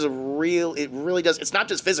exercise is it really does. It's not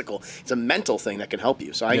just physical; it's a mental thing that can help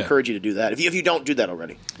you. So I encourage you to do that if you don't do that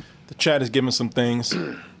already. The chat is giving some things.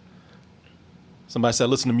 Somebody said,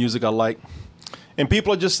 listen to music I like. And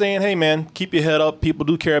people are just saying, hey, man, keep your head up. People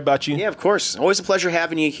do care about you. Yeah, of course. Always a pleasure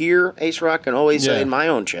having you here, Ace Rock, and always in my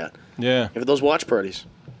own chat. Yeah. For those watch parties.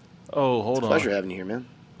 Oh, hold on. It's a pleasure having you here, man.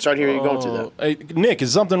 Sorry to hear you're going through that. Hey, Nick,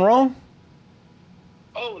 is something wrong?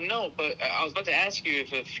 Oh, no, but I was about to ask you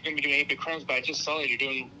if you're going to be doing 8 Bit Crumbs, but I just saw that you're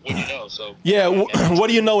doing what you know, so... Yeah, what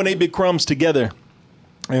do you know in 8 Bit Crumbs together?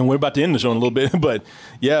 And we're about to end the show in a little bit, but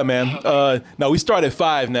yeah, man. Now, we start at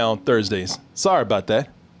 5 now on Thursdays. Sorry about that.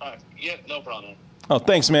 Yeah, no problem. Oh,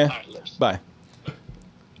 thanks, man. Right, bye.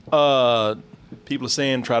 People are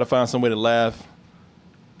saying try to find some way to laugh.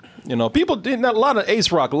 People did not a lot of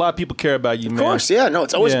Ace Rock. A lot of people care about you, man. Of course, yeah. No,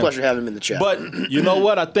 it's always a pleasure having him in the chat. But you know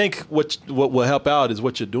what? I think what will help out is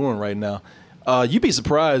what you're doing right now. You'd be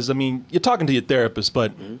surprised. I mean, you're talking to your therapist,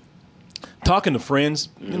 but talking to friends,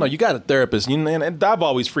 you got a therapist. And I've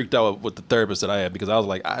always freaked out with the therapist that I had because I was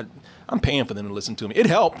like, I'm paying for them to listen to me. It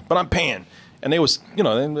helped, but I'm paying. And they was, they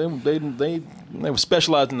were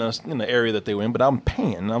specialized in the area that they were in, but I'm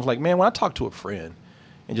paying. And I was like, man, when I talk to a friend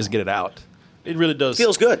and just get it out, it really does.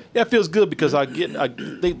 Feels good. Yeah, it feels good because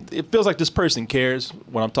it feels like this person cares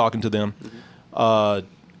when I'm talking to them.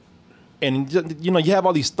 And you have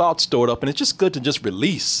all these thoughts stored up, and it's just good to just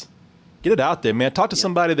release. Get it out there, man. Talk to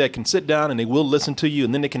somebody that can sit down and they will listen to you,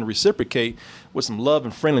 and then they can reciprocate with some love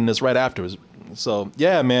and friendliness right afterwards. So,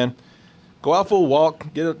 yeah, man. Go out for a walk,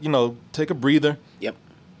 take a breather. Yep.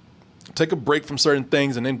 Take a break from certain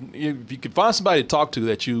things, and then if you can find somebody to talk to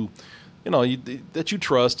that that you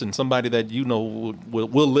trust and somebody that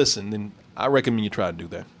will listen, then I recommend you try to do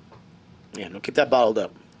that. Yeah, no, keep that bottled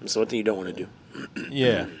up. That's one thing you don't want to do.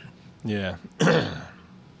 Yeah.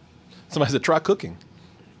 Somebody said try cooking.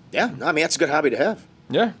 Yeah, I mean that's a good hobby to have.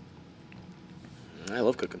 Yeah. I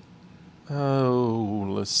love cooking. Oh,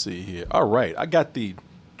 let's see here. All right, I got the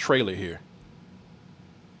trailer here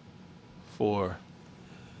for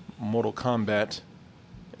Mortal Kombat,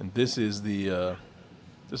 and this is the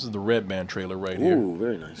Red Band trailer right here. Ooh,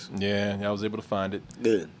 very nice. Yeah, I was able to find it.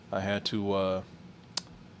 Good. I had to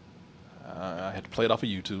play it off of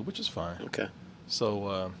YouTube, which is fine. Okay.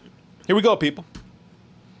 So here we go, people.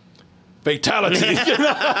 Fatality. Thank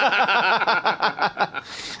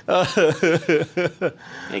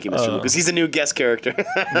you, Mr. Lucas. He's a new guest character.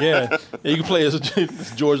 Yeah, you can play as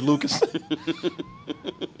George Lucas.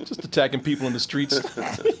 Just attacking people in the streets.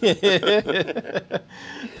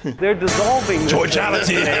 They're dissolving.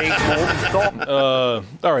 Georgeality.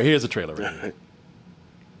 All right, here's the trailer. Right?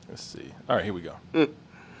 Let's see. All right, here we go.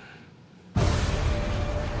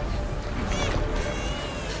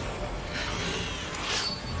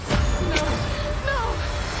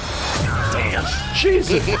 Damn.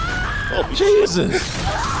 Jesus. Oh, Jesus.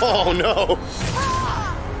 Oh, no.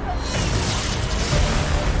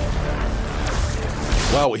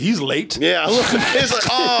 Wow, he's late. Yeah. It's like,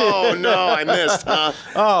 oh, no, I missed, huh?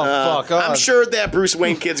 Oh, fuck. I'm sure that Bruce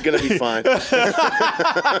Wayne kid's going to be fine.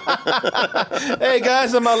 Hey,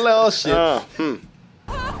 guys, I'm my little shit.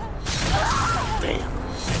 Damn.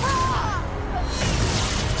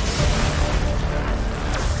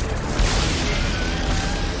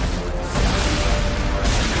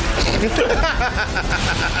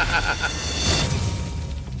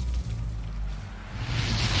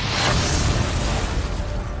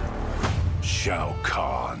 Shao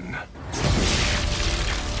Kahn.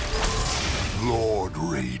 Lord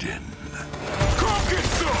Raiden.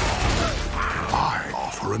 I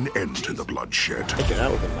offer an end to the bloodshed.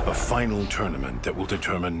 A final tournament that will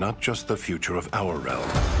determine not just the future of our realm,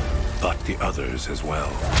 but the others as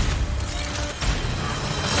well.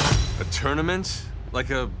 A tournament?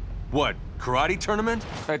 Like a, what, karate tournament?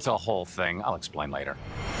 It's a whole thing. I'll explain later.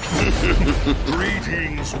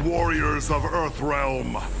 Greetings, warriors of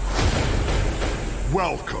Earthrealm.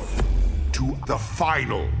 Welcome to the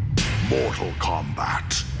final Mortal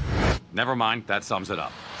Kombat. Never mind, that sums it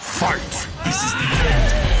up. Fight! This is the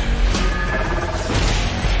end.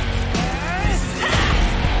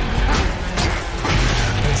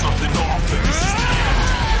 Something off. This is the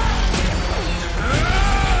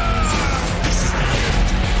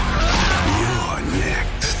You're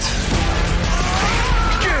next.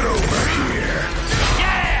 Get over here.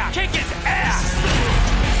 Yeah! Kick his ass!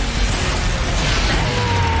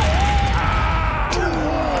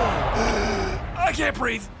 I can't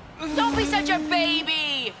breathe. Don't be such a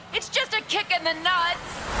baby! It's just a kick in the nuts!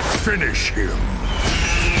 Finish him.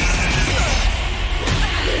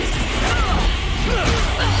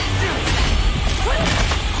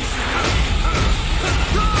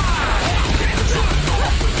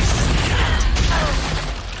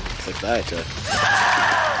 Like that,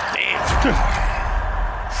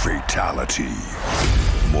 Fatality.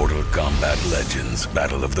 Mortal Kombat Legends,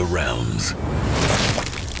 Battle of the Realms.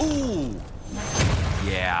 Ooh!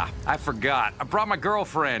 Yeah, I forgot. I brought my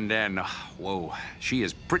girlfriend and, whoa, she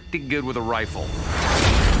is pretty good with a rifle.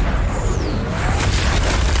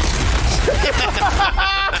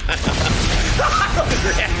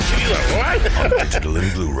 On digital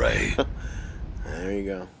and Blu-ray. There you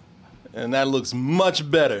go. And that looks much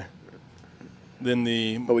better than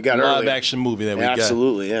the we got live earlier. action movie that we got.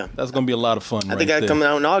 Absolutely, yeah. That's going to be a lot of fun. I think that's coming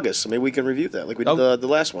out in August, so maybe we can review that like we did the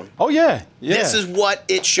last one. Oh, yeah. Yeah. This is what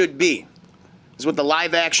it should be. This is what the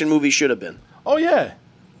live action movie should have been. Oh, yeah.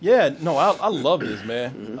 Yeah. No, I love this,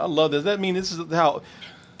 man. I love this. That means this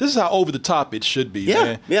is how over the top it should be,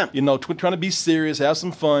 man. Yeah. You know, trying to be serious, have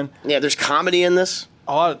some fun. Yeah, there's comedy in this.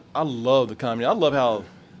 Oh, I love the comedy. I love how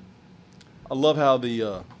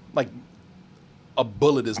the like a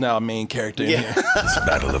bullet is now a main character in here. It's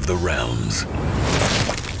Battle of the Realms.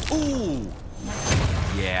 Ooh!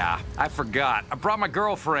 Yeah, I forgot. I brought my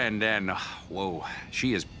girlfriend and, whoa,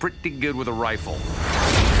 she is pretty good with a rifle.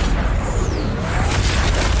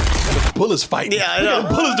 The bullets fighting. Yeah, I know. The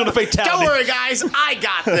bullets doing a fatality. Don't worry, guys. I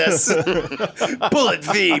got this. Bullet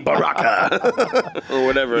v. Baraka. Or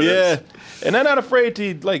whatever it is. Yeah. And they're not afraid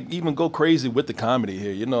to like even go crazy with the comedy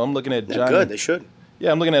here. You know, I'm looking at Johnny. Good, they should.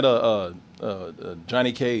 Yeah, I'm looking at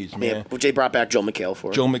Johnny Cage, man. Yeah, which they brought back Joe McHale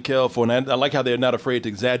for. And I like how they're not afraid to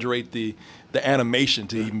exaggerate the animation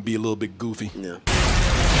to even be a little bit goofy. Yeah.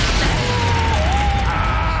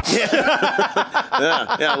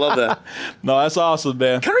 yeah, I love that. No, that's awesome,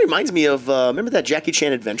 man. Kind of reminds me of remember that Jackie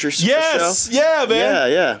Chan Adventures show? Yeah,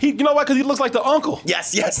 man. Yeah. You know why? Because he looks like the uncle.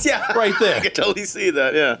 Yes, yeah. Right there. I can totally see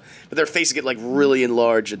that. Yeah, but their faces get like really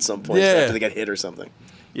enlarged at some point after they get hit or something.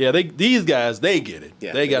 Yeah, these guys, they get it.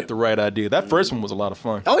 Yeah, they got the right idea. That first one was a lot of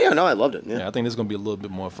fun. Oh yeah, no, I loved it. Yeah, I think this is gonna be a little bit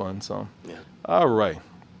more fun. So, yeah. All right,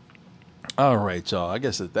 y'all. I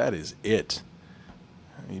guess that is it.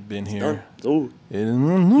 You've been here. Oh.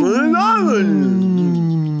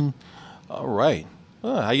 All right.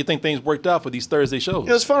 How you think things worked out for these Thursday shows?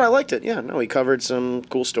 It was fun. I liked it. Yeah, no, we covered some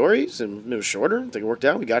cool stories, and it was shorter. I think it worked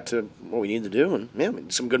out. We got to what we needed to do, and yeah,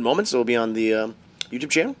 some good moments that will be on the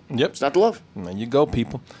YouTube channel. Yep. It's not the love. There you go,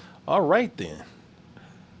 people. All right, then.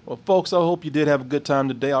 Well, folks, I hope you did have a good time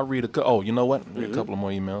today. I'll read you know what? Read a couple of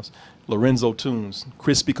more emails. Lorenzo Tunes,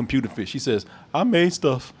 Crispy Computer Fish. He says, I made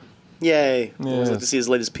stuff. Yay. Yes. I would like to see his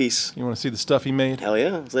latest piece. You want to see the stuff he made? Hell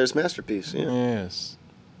yeah. His latest masterpiece. Yeah. Yes.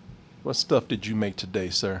 What stuff did you make today,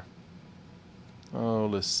 sir? Oh,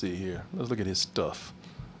 let's see here. Let's look at his stuff.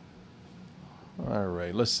 All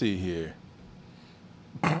right, let's see here.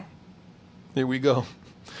 Here we go.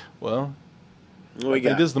 Well, I think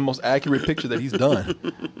this is the most accurate picture that he's done.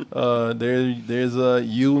 There's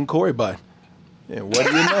you and Corey Bot. And what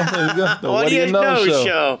do you know? There you go. What do you know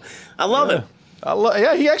show. I love it.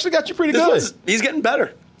 Yeah, he actually got you pretty good. He's getting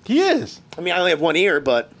better. He is. I mean, I only have one ear,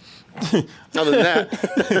 but other than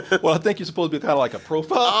that. Well, I think you're supposed to be kind of like a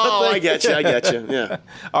profile. Oh, I get you. Yeah.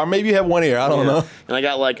 Or maybe you have one ear. I don't know. And I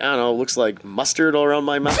got like, I don't know, looks like mustard all around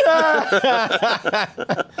my mouth.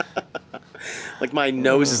 Like my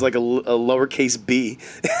nose is like a lowercase b.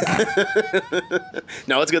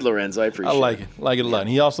 No, it's good, Lorenzo. I appreciate it. I like it. Like it a lot. And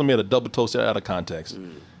he also made a double toaster out of context.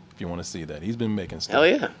 If you want to see that. He's been making stuff. Hell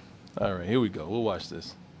yeah. All right, here we go. We'll watch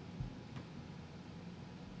this.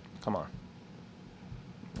 Come on.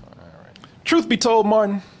 All right. Truth be told,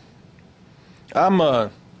 Martin, I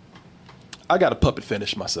got a puppet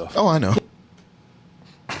fetish myself. Oh, I know.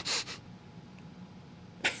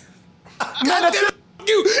 God damn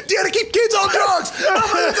you! You gotta keep kids on drugs! You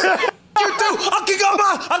too!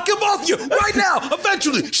 I'll kill both of you right now!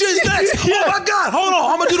 Eventually! Shit's next! Oh my god! Hold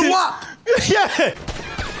on! I'm gonna do the wop! Yeah!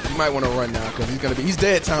 You might want to run now because he's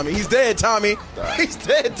dead, Tommy. He's dead, Tommy. He's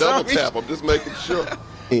dead, Tommy. Double tap. I'm just making sure.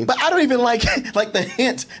 But I don't even like the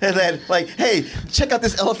hint that, like, hey, check out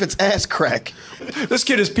this elephant's ass crack. This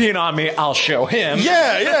kid is peeing on me. I'll show him.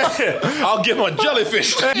 Yeah. I'll give him a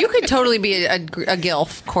jellyfish. You could totally be a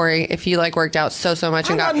gilf, Corey, if you like worked out so much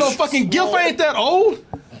and I'm not no fucking gilf. I ain't that old.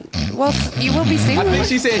 Well, you will be soon. I think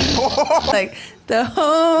she said like the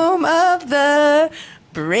home of the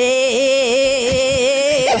brave.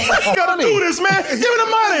 You gotta do this, man. Give me the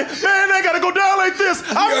money. Man, they gotta go down like this.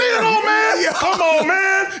 I mean it all, man. Come on,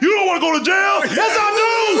 man. You don't want to go to jail. Yes, I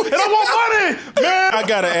do. And I want money. Man. I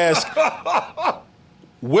gotta ask,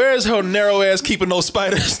 where's her narrow ass keeping those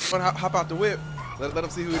spiders? Hop out the whip. Let them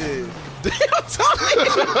see who it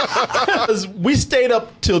is. We stayed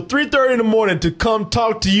up till 3:30 in the morning to come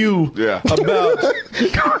talk to you about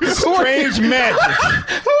strange magic.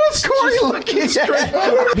 Who's Corey looking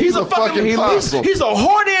at? He's a fucking he's a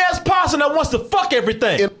horny ass possum that wants to fuck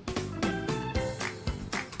everything.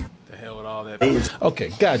 The hell with all that. Okay,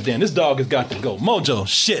 goddamn, this dog has got to go. Mojo,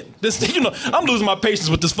 shit. This, I'm losing my patience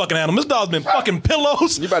with this fucking animal. This dog's been fucking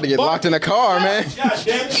pillows. You about to get locked in a car, man.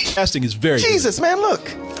 Goddamn. Casting is very Jesus, man, look.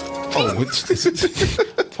 Oh,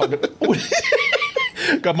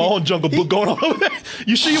 got my own Jungle Book going on over there.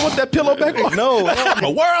 You sure you want that pillow back? No. A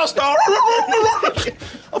world star.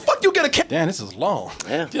 Oh, fuck you, get a cat. Damn, this is long.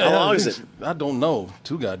 Yeah. How long is it? I don't know.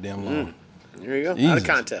 Too goddamn long. Here you go. Jesus. Out of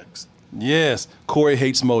context. Yes. Corey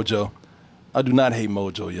hates Mojo. I do not hate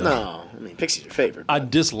Mojo, yo. No. I mean, Pixie's your favorite. I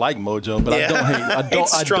dislike Mojo, but I don't hate.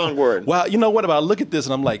 It's a strong word. Well, you know what? If I look at this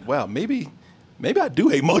and I'm like, wow, maybe I do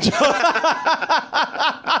hate Mojo.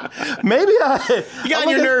 Maybe I. You got on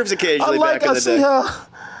your nerves occasionally back in the day.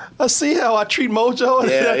 I see how I treat Mojo.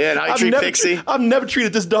 Yeah, and how you treat Pixie. I've never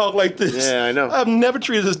treated this dog like this. Yeah, I know. I've never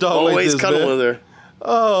treated this dog like this. Always cuddle with her.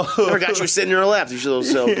 Oh. Never got you sitting in her lap. You feel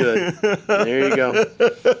so good. There you go.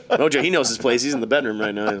 Mojo, he knows his place. He's in the bedroom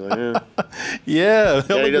right now. He's like, yeah.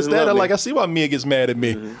 Daddy doesn't love me. I see why Mia gets mad at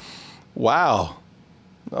me. Mm-hmm. Wow.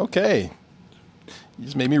 Okay. You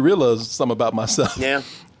just made me realize something about myself. Yeah.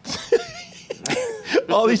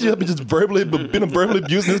 All these years I've been just verbally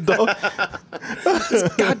abusing this dog.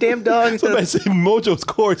 This goddamn dog. Somebody say Mojo's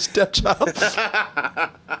Corey's stepchild.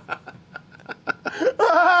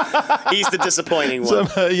 He's the disappointing one.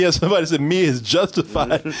 Somebody said Mia is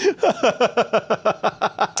justified.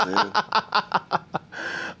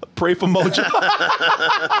 Pray for Mojo.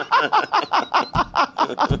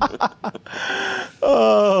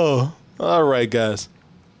 Oh, all right, guys.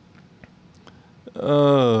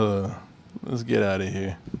 Let's get out of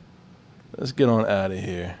here. Let's get on out of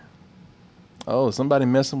here. Oh, somebody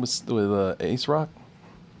messing with Ace Rock?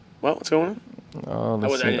 What? What's going on? Oh,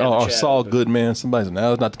 let's see. Oh, Saul Goodman. Somebody said,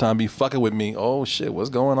 now's not the time to be fucking with me. Oh, shit. What's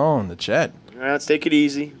going on in the chat? All right, let's take it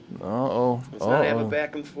easy. Uh-oh. Let's not have a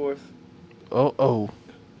back and forth. Uh-oh.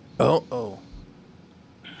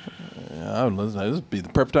 Yeah, this would be the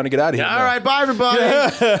perfect time to get out of here. Yeah, all right, bye, everybody. Yeah.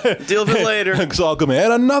 Deal with it later. Saul Goodman.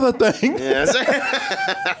 And another thing. Yes.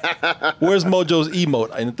 Where's Mojo's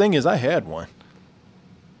emote? And the thing is, I had one.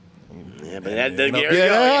 Yeah, but there you go.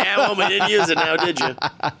 Yeah, well, we didn't use it now, did you?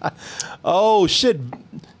 Oh, shit.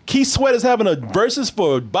 Keith Sweat is having a versus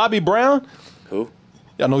for Bobby Brown. Who?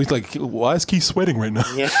 I know he's like, why is Keith sweating right now?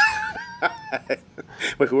 Yeah.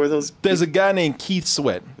 Wait, who are those? There's a guy named Keith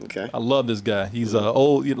Sweat. Okay. I love this guy. He's a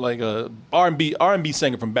old, like a R&B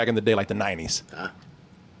singer from back in the day, like the 90s.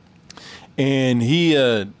 And he's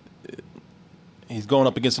going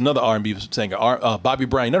up against another R&B singer, Bobby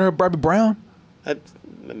Brown. You never heard Bobby Brown?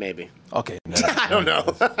 Maybe. Okay. I don't know.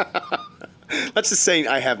 Let's just say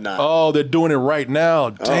I have not. Oh, they're doing it right now.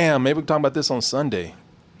 Damn, maybe we're talking about this on Sunday.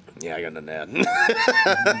 Yeah, I got none of that.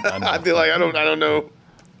 I feel like I don't know. I don't know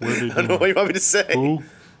what you want me to say. Who?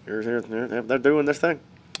 They're doing their thing.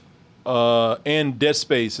 And Dead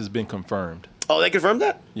Space has been confirmed. Oh, they confirmed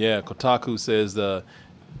that? Yeah, Kotaku says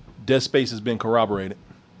Dead Space has been corroborated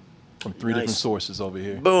from 3 different sources over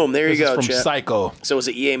here. Boom, there you go, From chat. Psycho. So is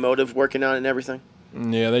it EA Motive working on it and everything?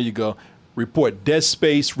 Yeah, there you go. Report Dead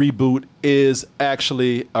Space reboot is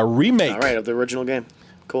actually a remake. All right, of the original game.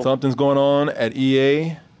 Cool. Something's going on at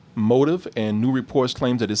EA Motive, and new reports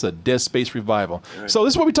claims that it's a Dead Space revival. Right. So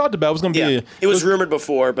this is what we talked about. It was going to be. It was rumored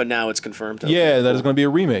before, but now it's confirmed. Yeah, that is going to be a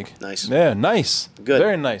remake. Nice. Yeah, nice. Good.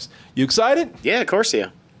 Very nice. You excited? Yeah, of course. Yeah.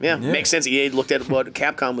 Makes sense. EA looked at what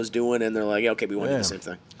Capcom was doing, and they're like, okay, we want to do the same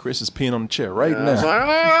thing. Chris is peeing on the chair right I was now. like,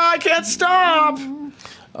 I can't stop.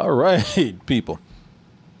 All right, people.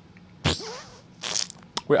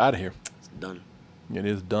 We're out of here. It's done. It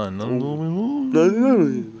is done.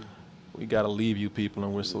 We got to leave you people,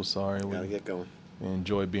 and we're so sorry. We got to get going. We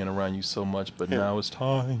enjoy being around you so much, but now it's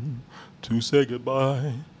time to say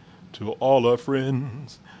goodbye to all our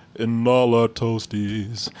friends and all our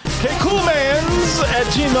toasties.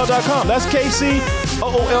 KCoolmans@gmail.com. That's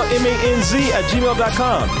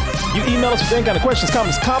KCOOLMANZ@gmail.com. You email us with any kind of questions,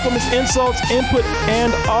 comments, compliments, insults, input,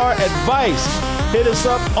 and our advice. Hit us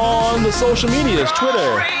up on the social medias,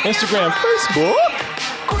 Twitter, Instagram, Facebook.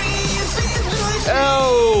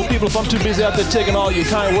 Oh, people, if I'm too busy out there taking all your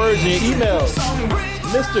kind words and your emails.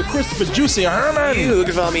 Mr. Christopher Juicy Herman. You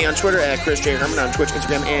can follow me on Twitter at Chris J. Herman, on Twitch,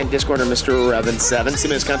 Instagram, and Discord, or Mr. Revan7. See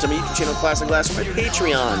me as content on my YouTube channel, Class and Glass, or my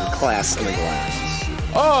Patreon, Class and Glass.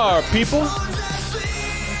 Our people,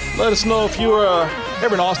 let us know if you're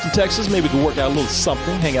ever in Austin, Texas. Maybe we can work out a little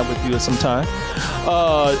something, hang out with you sometime.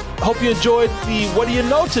 Hope you enjoyed the What Do You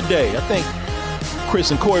Know today. I think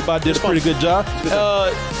Chris and Corey did a pretty good job.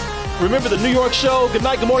 Remember the New York show. Good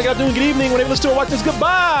night, good morning, good afternoon, good evening. Whenever you listen to it, watch this.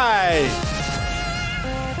 Goodbye.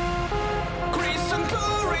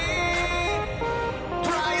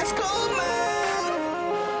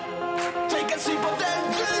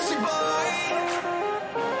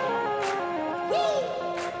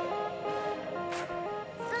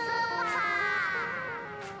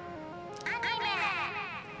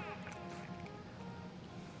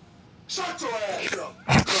 Shut your ass up.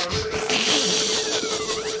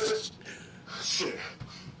 Shit.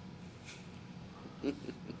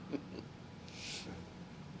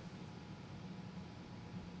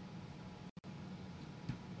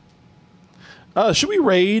 Should we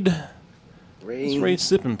raid? Let's raid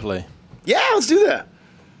Sip and Play. Yeah, let's do that.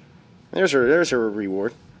 There's her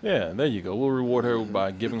reward. Yeah, there you go. We'll reward her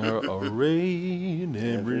by giving her a raid.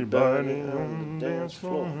 Everybody on the dance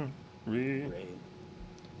floor. Raid.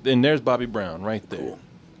 Then there's Bobby Brown right there. Cool.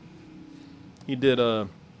 He did you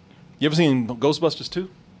ever seen Ghostbusters 2?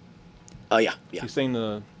 Oh yeah. He sang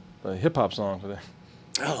the hip hop song for that.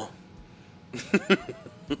 Oh.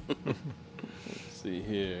 Let's see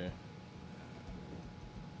here.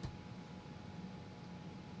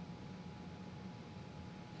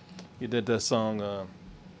 He did that song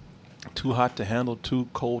Too Hot to Handle, Too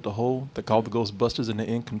Cold to Hold. They called the Ghostbusters and they're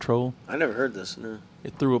in control. I never heard this, no.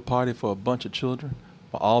 It threw a party for a bunch of children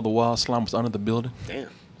while all the wild slime was under the building. Damn.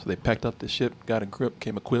 So they packed up the ship, got a grip,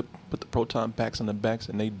 came equipped, put the proton packs on their backs,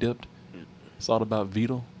 and they dipped. It's all about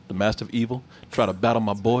Vito, the master of evil, try to battle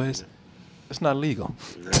my boys. It's not legal.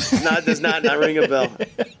 Does not ring a bell.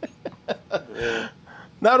 Yeah.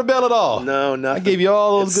 Not a bell at all. No, nothing. I gave you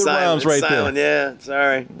all those good rhymes right silent. there. Yeah,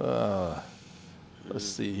 sorry. Let's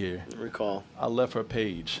see here. Recall. I left her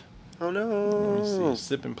page. Oh no. Let me see.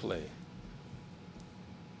 Sip and Play.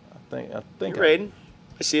 I think. You're raiding.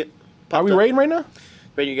 I see it. Are we raiding right now?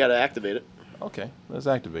 But you got to activate it. Okay, let's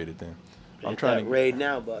activate it then. I'm trying to raid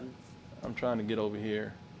now button. I'm trying to get over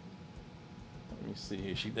here. Let me see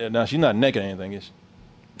here. Now she's not naked or anything, is she?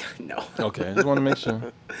 No. Okay, I just want to make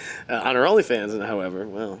sure. On her OnlyFans, however,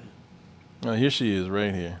 well. Oh, here she is,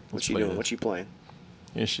 right here. What's she doing? What's she playing?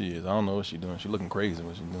 Here she is. I don't know what she's doing. She's looking crazy.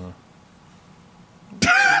 What she's doing?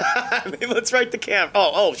 Maybe let's write the camera.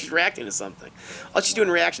 Oh, she's reacting to something. Oh, she's doing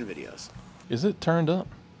reaction videos. Is it turned up?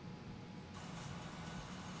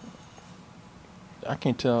 I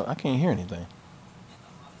can't tell. I can't hear anything.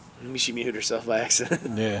 Maybe she muted herself by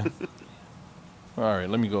accident. Yeah. All right,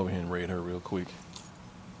 let me go over here and raid her real quick.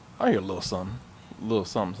 I hear a little something. A little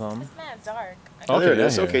something. It's mad dark. Oh, there it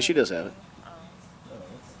is. Okay, she does have it. I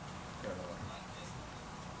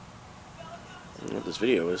don't know what this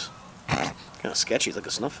video is. Kind of sketchy. It's like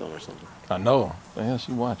a snuff film or something. I know. The hell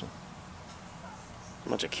she watching? A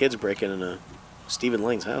bunch of kids breaking into Stephen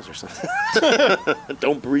Lang's house or something.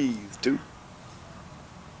 Don't breathe, dude.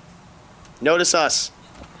 Notice us.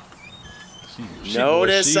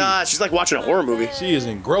 Notice us. She's like watching a horror movie. She is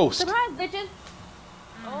engrossed. Surprise, bitches.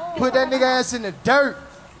 Put that nigga ass in the dirt.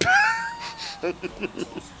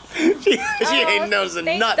 she ain't noticing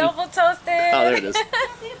nothing. Double toasted. Oh, there it is.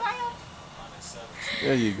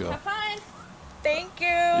 There you go. Thank you.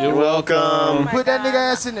 You're welcome. Put that nigga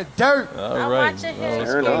ass in the dirt. All right.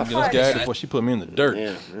 Fair enough. Let's get out before she put me in the dirt.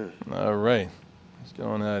 Yeah. All right. Let's get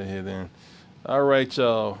on out of here then. All right,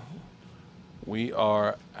 y'all. We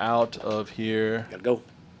are out of here. Gotta go.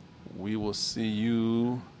 We will see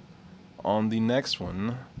you on the next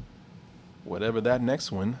one, whatever that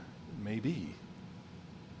next one may be.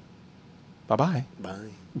 Bye-bye. Bye.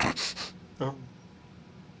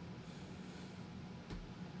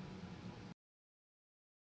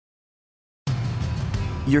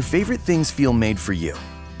 Your favorite things feel made for you.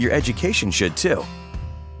 Your education should too.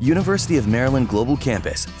 University of Maryland Global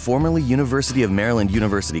Campus, formerly University of Maryland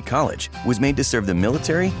University College, was made to serve the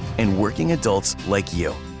military and working adults like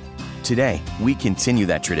you. Today, we continue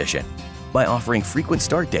that tradition by offering frequent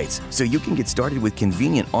start dates so you can get started with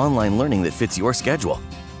convenient online learning that fits your schedule,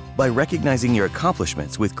 by recognizing your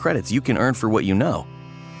accomplishments with credits you can earn for what you know,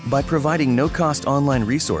 by providing no-cost online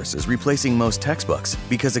resources replacing most textbooks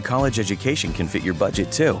because a college education can fit your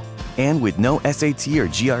budget too, and with no SAT or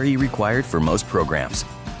GRE required for most programs.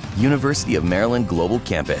 University of Maryland Global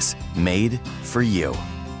Campus, made for you.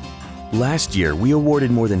 Last year, we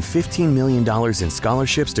awarded more than $15 million in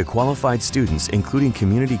scholarships to qualified students, including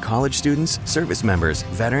community college students, service members,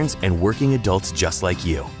 veterans, and working adults just like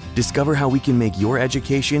you. Discover how we can make your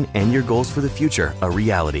education and your goals for the future a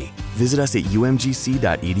reality. Visit us at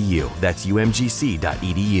umgc.edu. That's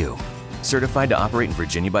umgc.edu. Certified to operate in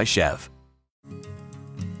Virginia by Chev.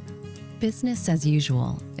 Business as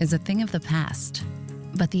usual is a thing of the past,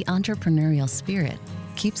 but the entrepreneurial spirit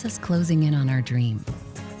keeps us closing in on our dream.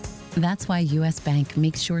 That's why U.S. Bank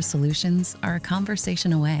makes sure solutions are a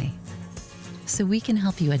conversation away, so we can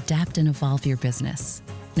help you adapt and evolve your business,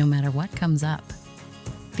 no matter what comes up.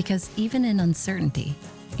 Because even in uncertainty,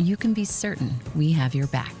 you can be certain we have your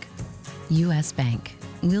back. U.S. Bank.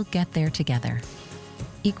 We'll get there together.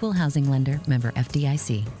 Equal housing lender, member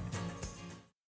FDIC.